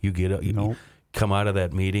day? You get up, you come out of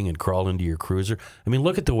that meeting and crawl into your cruiser. I mean,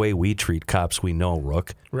 look at the way we treat cops we know,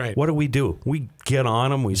 Rook. Right. What do? We get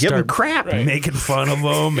on them. We Give 'em start crap. Right. making fun of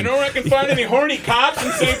them. You know where I can find any horny cops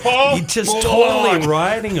in St. Paul? You just Move totally along.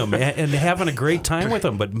 riding them and having a great time with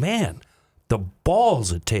them. But man, the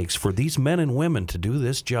balls it takes for these men and women to do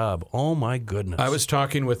this job. Oh my goodness. I was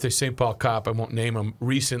talking with a St. Paul cop, I won't name him,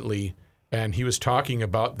 recently, and he was talking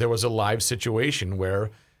about there was a live situation where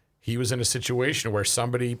he was in a situation where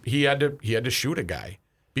somebody he had to shoot a guy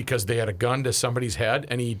because they had a gun to somebody's head,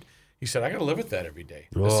 and he said, I got to live with that every day.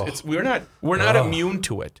 We're not immune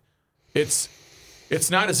to it. It's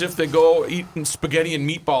not as if they go eating spaghetti and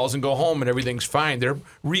meatballs and go home and everything's fine. They're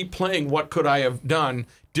replaying what could I have done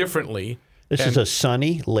differently. This is a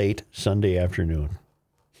sunny, late Sunday afternoon.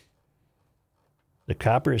 The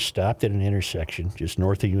copper is stopped at an intersection just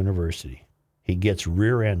north of University. He gets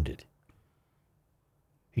rear-ended.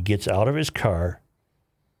 He gets out of his car,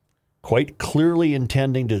 quite clearly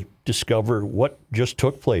intending to discover what just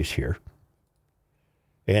took place here.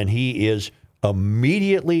 And he is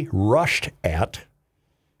immediately rushed at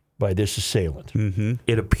by this assailant. Mm-hmm.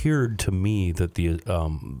 It appeared to me that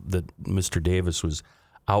that Mr. Davis was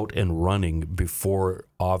out and running before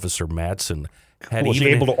Officer Mattson Was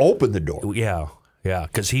able to open the door. Yeah,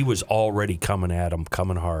 because he was already coming at him,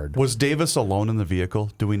 coming hard. Was Davis alone in the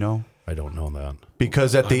vehicle? Do we know? I don't know that.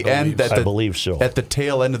 Because at the end, I believe so. At the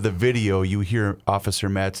tail end of the video, you hear Officer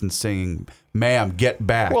Mattson saying, "Ma'am, get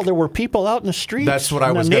back." Well, there were people out in the streets. That's what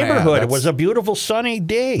I was in the gonna add. neighborhood. It That's- was a beautiful sunny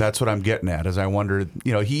day. That's what I'm getting at. Is I wondered,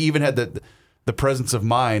 he even had the presence of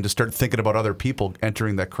mind to start thinking about other people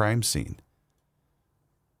entering that crime scene.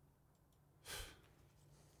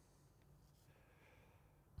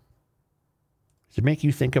 Does it make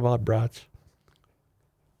you think about brats?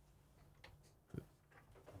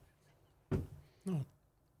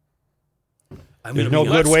 There's no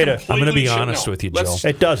good way to. I'm going to be Completely honest no. with you, Joe. Let's-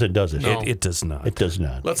 It doesn't, does it? No. It does not. It does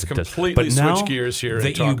not. Let's It does. completely But now switch gears here and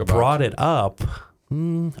that talk you about brought it up,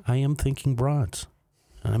 I am thinking brats.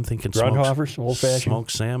 I'm thinking Grundhoffers, old-fashioned?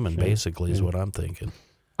 smoked salmon, basically, is what I'm thinking.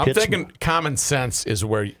 I'm Pitts- thinking common sense is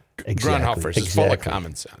where Exactly, Grundhoffers is full of exactly.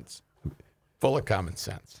 common sense. Full of common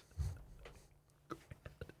sense.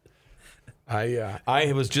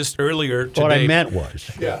 I was just earlier today. What I meant was.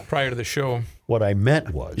 prior to the show. What I meant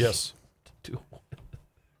was. Yes.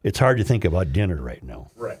 It's hard to think about dinner right now.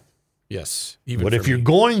 Right. Yes. Even But for if you're me.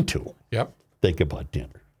 going to Yep. think about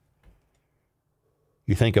dinner,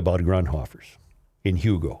 you think about Grundhoffers in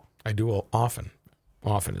Hugo. I do often.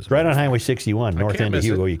 Often is Right on Highway 61, north can't end of miss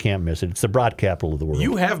Hugo. it. You can't miss it. It's the brat capital of the world.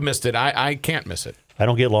 You have missed it. I can't miss it. I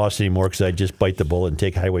don't get lost anymore because I just bite the bullet and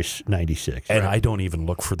take Highway 96. And I don't even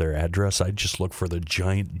look for their address. I just look for the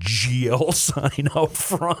giant GL sign out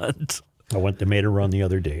front. I made a run the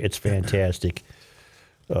other day. It's fantastic.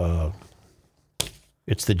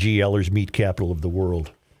 It's the GLers meat capital of the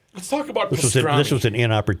world. Let's talk about This was an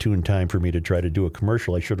inopportune time for me to try to do a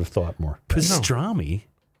commercial. I should have thought more. Pastrami?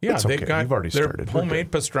 Yeah, That's they've okay. got You've already their started. We're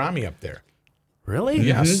homemade pastrami up there. Really?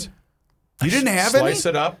 Yes. You didn't have any? Slice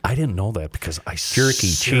it up. I didn't know that because I Jerky,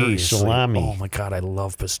 cheese, seriously- salami. Oh my God, I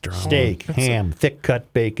love pastrami. Steak, ham, thick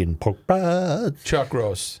cut bacon, pork butt, Chuck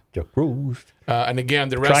roast. chuck roast. And again,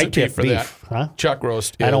 the recipe Tri-tip for beef, that huh? chuck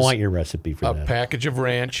roast is I don't want your recipe for a that. package of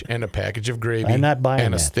ranch and a package of gravy I'm not buying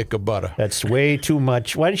and a that. stick of butter. That's way too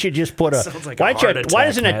much. Why don't you just put a? Sounds like a why, heart why attack,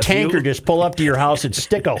 doesn't a Matthew. tanker just pull up to your house and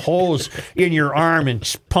stick a hose in your arm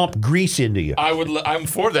and pump grease into you? I'm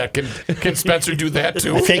for that. Can Spencer do that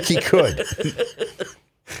too? I think he could.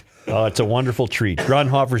 Oh, it's a wonderful treat.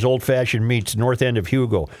 Grunhofer's Old Fashioned Meats, north end of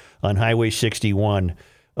Hugo on Highway 61.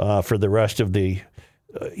 For the rest of the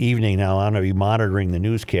evening now, I'm going to be monitoring the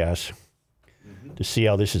newscasts to see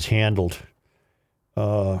how this is handled.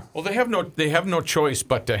 Well, they have no choice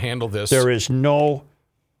but to handle this. There is no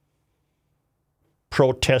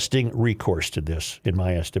protesting recourse to this, in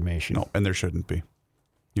my estimation. No, and there shouldn't be.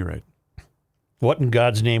 You're right. What in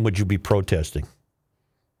God's name would you be protesting?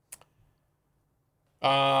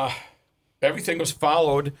 Everything was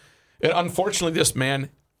followed. And unfortunately, this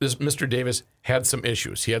Mr. Davis, had some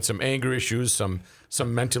issues. He had some anger issues, some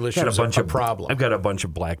mental issues, a problem. I've got a bunch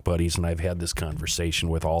of black buddies, and I've had this conversation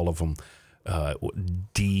with all of them.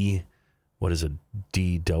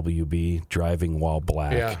 DWB, driving while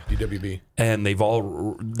black. Yeah, DWB. And they've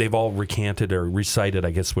all recanted or recited,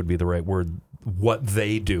 I guess would be the right word, what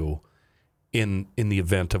they do in the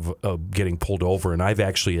event of getting pulled over. And I've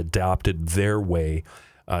actually adopted their way.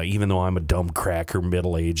 Even though I'm a dumb cracker,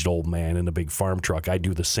 middle-aged old man in a big farm truck, I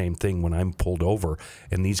do the same thing when I'm pulled over.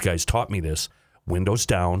 And these guys taught me this. Windows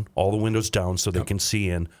down, all the windows down so they can see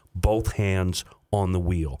in, both hands on the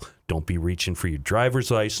wheel. Don't be reaching for your driver's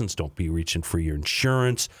license. Don't be reaching for your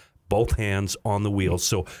insurance. Both hands on the wheel.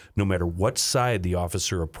 So no matter what side the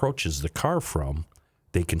officer approaches the car from,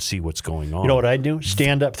 they can see what's going on. You know what I do?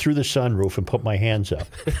 Stand up through the sunroof and put my hands up.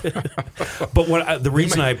 But the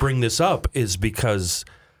reason I bring this up is because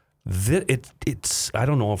it's I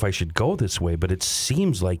don't know if I should go this way, but it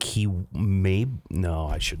seems like he may. No,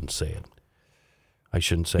 I shouldn't say it. I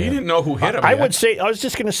shouldn't say He it. didn't know who hit him. I yet. would say, I was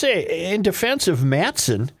just going to say, in defense of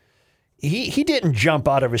Mattson, he didn't jump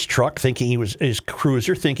out of his truck thinking he was his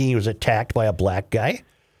cruiser, thinking he was attacked by a black guy.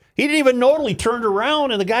 He didn't even know till he turned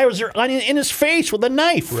around and the guy was there in his face with a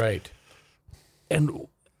knife. Right. And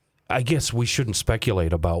I guess we shouldn't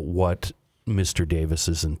speculate about what Mr.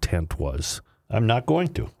 Davis's intent was, I'm not going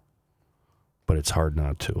to. but it's hard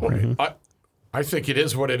not to. Mm-hmm. I think it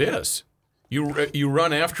is what it is. You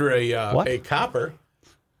run after a copper.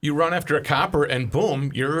 You run after a copper, and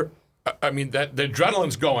boom, the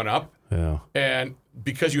adrenaline's going up. Yeah. And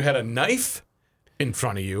because you had a knife in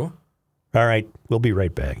front of you. All right, we'll be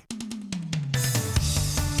right back.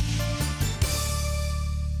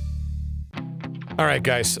 All right,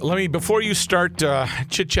 guys, before you start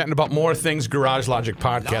chit-chatting about more things Garage Logic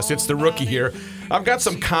podcast, it's the rookie here. I've got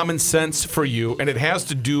some common sense for you, and it has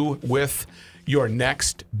to do with your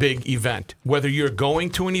next big event. Whether you're going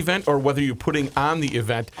to an event or whether you're putting on the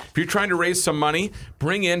event, if you're trying to raise some money,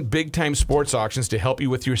 bring in Big Time Sports Auctions to help you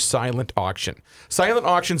with your silent auction. Silent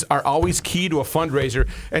auctions are always key to a fundraiser,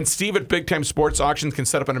 and Steve at Big Time Sports Auctions can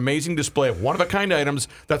set up an amazing display of one-of-a-kind items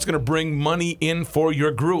that's going to bring money in for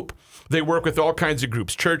your group. They work with all kinds of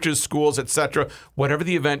groups, churches, schools, etc. Whatever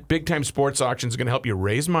the event, Big Time Sports Auctions is going to help you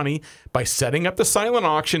raise money by setting up the silent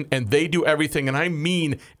auction, and they do everything, and I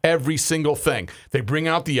mean every single thing. They bring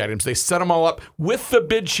out the items. They set them all up with the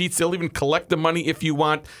bid sheets. They'll even collect the money if you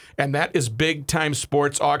want, and that is Big Time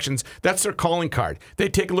Sports Auctions. That's their calling card. They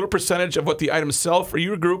take a little percentage of what the items sell for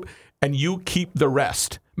your group, and you keep the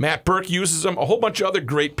rest. Matt Burke uses them. A whole bunch of other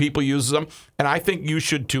great people use them, and I think you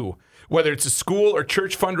should too. Whether it's a school or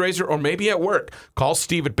church fundraiser or maybe at work, call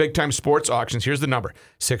Steve at Big Time Sports Auctions. Here's the number,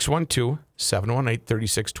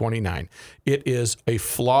 612-718-3629. It is a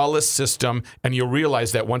flawless system, and you'll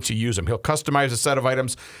realize that once you use them. He'll customize a set of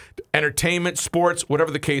items, entertainment, sports,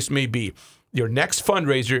 whatever the case may be. Your next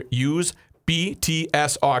fundraiser, use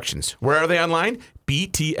BTS Auctions. Where are they online?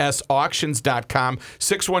 BTSauctions.com,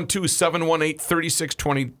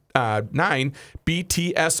 612-718-3629,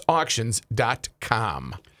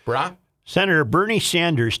 BTSauctions.com. Brah? Senator Bernie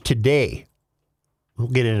Sanders today, we'll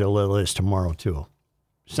get into a little of this tomorrow too.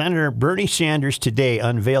 Senator Bernie Sanders today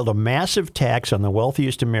unveiled a massive tax on the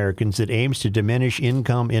wealthiest Americans that aims to diminish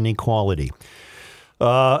income inequality.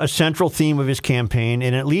 A central theme of his campaign,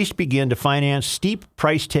 and at least begin to finance steep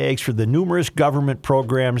price tags for the numerous government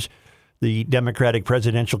programs the Democratic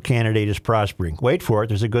presidential candidate is prospering. Wait for it.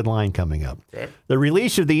 There's a good line coming up. Okay. The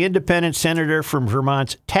release of the independent senator from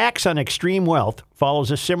Vermont's tax on extreme wealth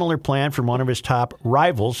follows a similar plan from one of his top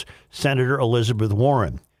rivals, Senator Elizabeth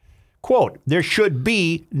Warren. Quote, there should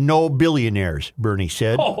be no billionaires, Bernie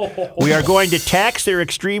said. We are going to tax their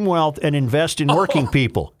extreme wealth and invest in working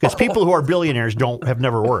people. Because people who are billionaires have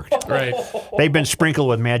never worked. Right. They've been sprinkled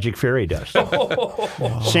with magic fairy dust.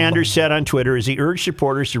 Sanders said on Twitter as he urged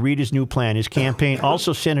supporters to read his new plan. His campaign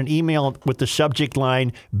also sent an email with the subject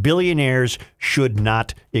line, billionaires should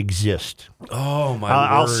not exist. Oh, my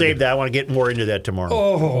I'll word. save that. I want to get more into that tomorrow.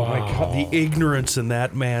 Oh, my God. The ignorance in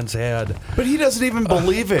that man's head. But he doesn't even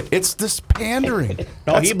believe it. It's this pandering.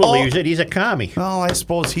 No, he believes it. He's a commie. Well, I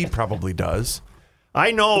suppose he probably does.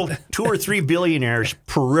 I know 2 or 3 billionaires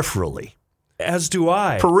peripherally. As do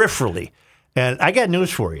I. Peripherally. And I got news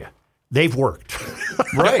for you. They've worked.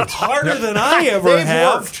 Right. Harder than I ever They've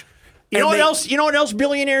have. worked. You know what else? You know what else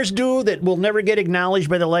billionaires do that will never get acknowledged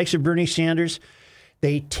by the likes of Bernie Sanders?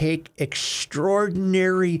 They take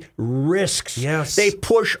extraordinary risks. Yes. They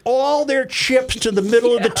push all their chips to the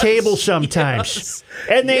middle of the table sometimes. Yes.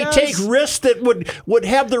 And they Yes. take risks that would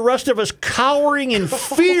have the rest of us cowering in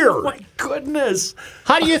fear. Oh, my goodness.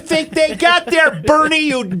 How do you think they got there, Bernie,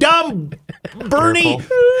 you dumb Bernie?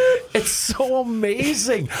 It's so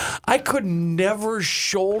amazing. I could never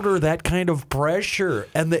shoulder that kind of pressure.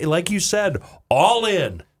 And like you said, all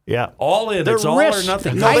in. Yeah. All in. It's all or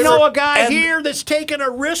nothing. I know a guy here that's taken a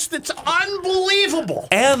risk that's unbelievable.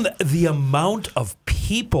 And the amount of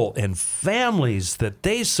people and families that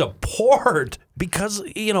they support because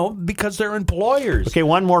they're employers. Okay,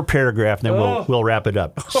 one more paragraph, and then we'll wrap it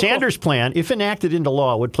up. Sanders' plan, if enacted into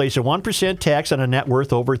law, would place a 1% tax on a net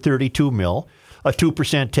worth over $32 million, a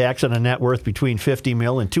 2% tax on a net worth between $50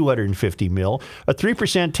 million and $250 million, a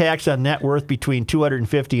 3% tax on net worth between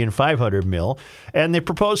 $250 and $500 million, and the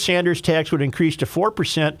proposed Sanders tax would increase to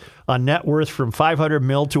 4% on net worth from $500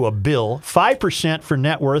 million to $1 billion, 5% for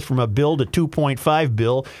net worth from $1 billion to $2.5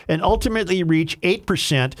 billion, and ultimately reach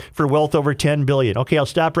 8% for wealth over $10 billion. Okay, I'll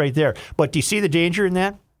stop right there. But do you see the danger in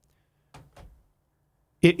that?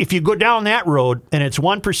 If you go down that road and it's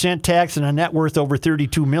 1% tax on a net worth over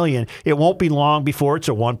 $32 million, it won't be long before it's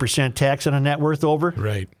a 1% tax on a net worth over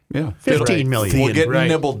Right. Yeah. $15 million. We'll get Right.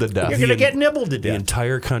 nibbled to death. You're going to get nibbled to The death.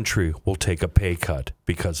 entire country will take a pay cut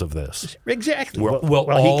because of this. Exactly. We'll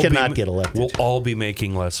Well, all he cannot be, get elected. We'll all be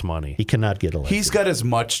making less money. He cannot get elected. He's got as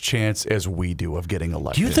much chance as we do of getting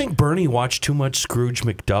elected. Do you think Bernie watched too much Scrooge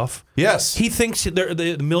McDuck? Yes. He thinks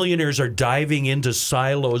the millionaires are diving into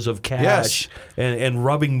silos of cash Yes. and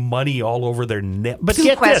rubbing money all over their nips. But Two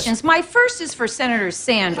get questions. My first is for Senator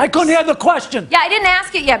Sanders. I couldn't hear the question. Yeah, I didn't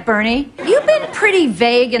ask it yet, Bernie. You've been pretty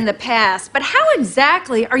vague in the past, but how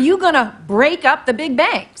exactly are you going to break up the big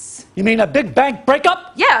banks? You mean a big bank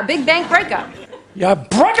breakup? Yeah, a big bank breakup. Yeah,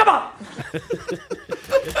 break them up.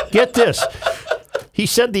 this. Get this. He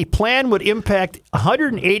said the plan would impact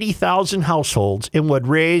 180,000 households and would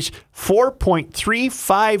raise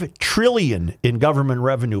 $4.35 trillion in government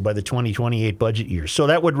revenue by the 2028 budget year. So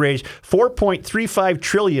that would raise $4.35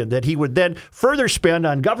 trillion that he would then further spend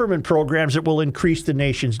on government programs that will increase the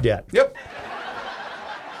nation's debt. Yep.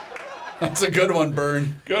 That's a good one,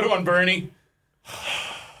 Bern. Good one, Bernie.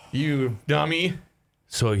 You dummy.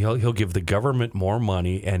 So he'll give the government more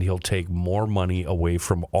money, and he'll take more money away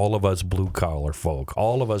from all of us blue-collar folk,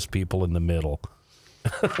 all of us people in the middle.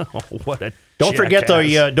 What a Don't forget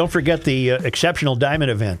jackass. the exceptional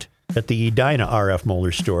diamond event at the Edina RF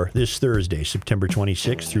Moeller store this Thursday, September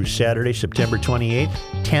 26th through Saturday, September 28th,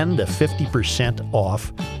 10 to 50%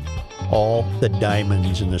 off all the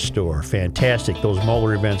diamonds in the store. Fantastic. Those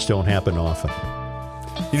Moeller events don't happen often.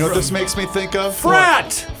 You know what this makes me think of? Frat!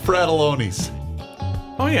 Fratelloni's.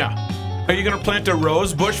 Oh, yeah. Are you going to plant a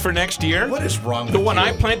rose bush for next year? What is wrong with The one you?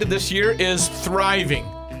 I planted this year is thriving.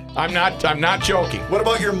 I'm not joking. What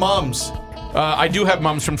about your mums? I do have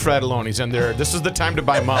mums from Fratelloni's, and this is the time to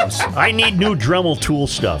buy mums. I need new Dremel tool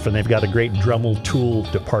stuff, and they've got a great Dremel tool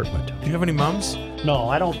department. Do you have any mums? No,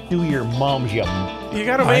 I don't do your mums, you. You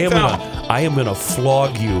got to make them. I am gonna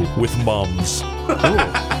flog you with mums.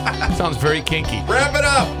 Sounds very kinky. Wrap it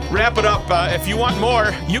up. Wrap it up. If you want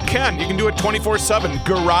more, you can. You can do it 24/7.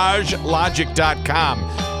 GarageLogic.com.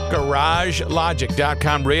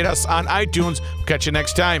 GarageLogic.com. Rate us on iTunes. Catch you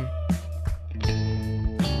next time.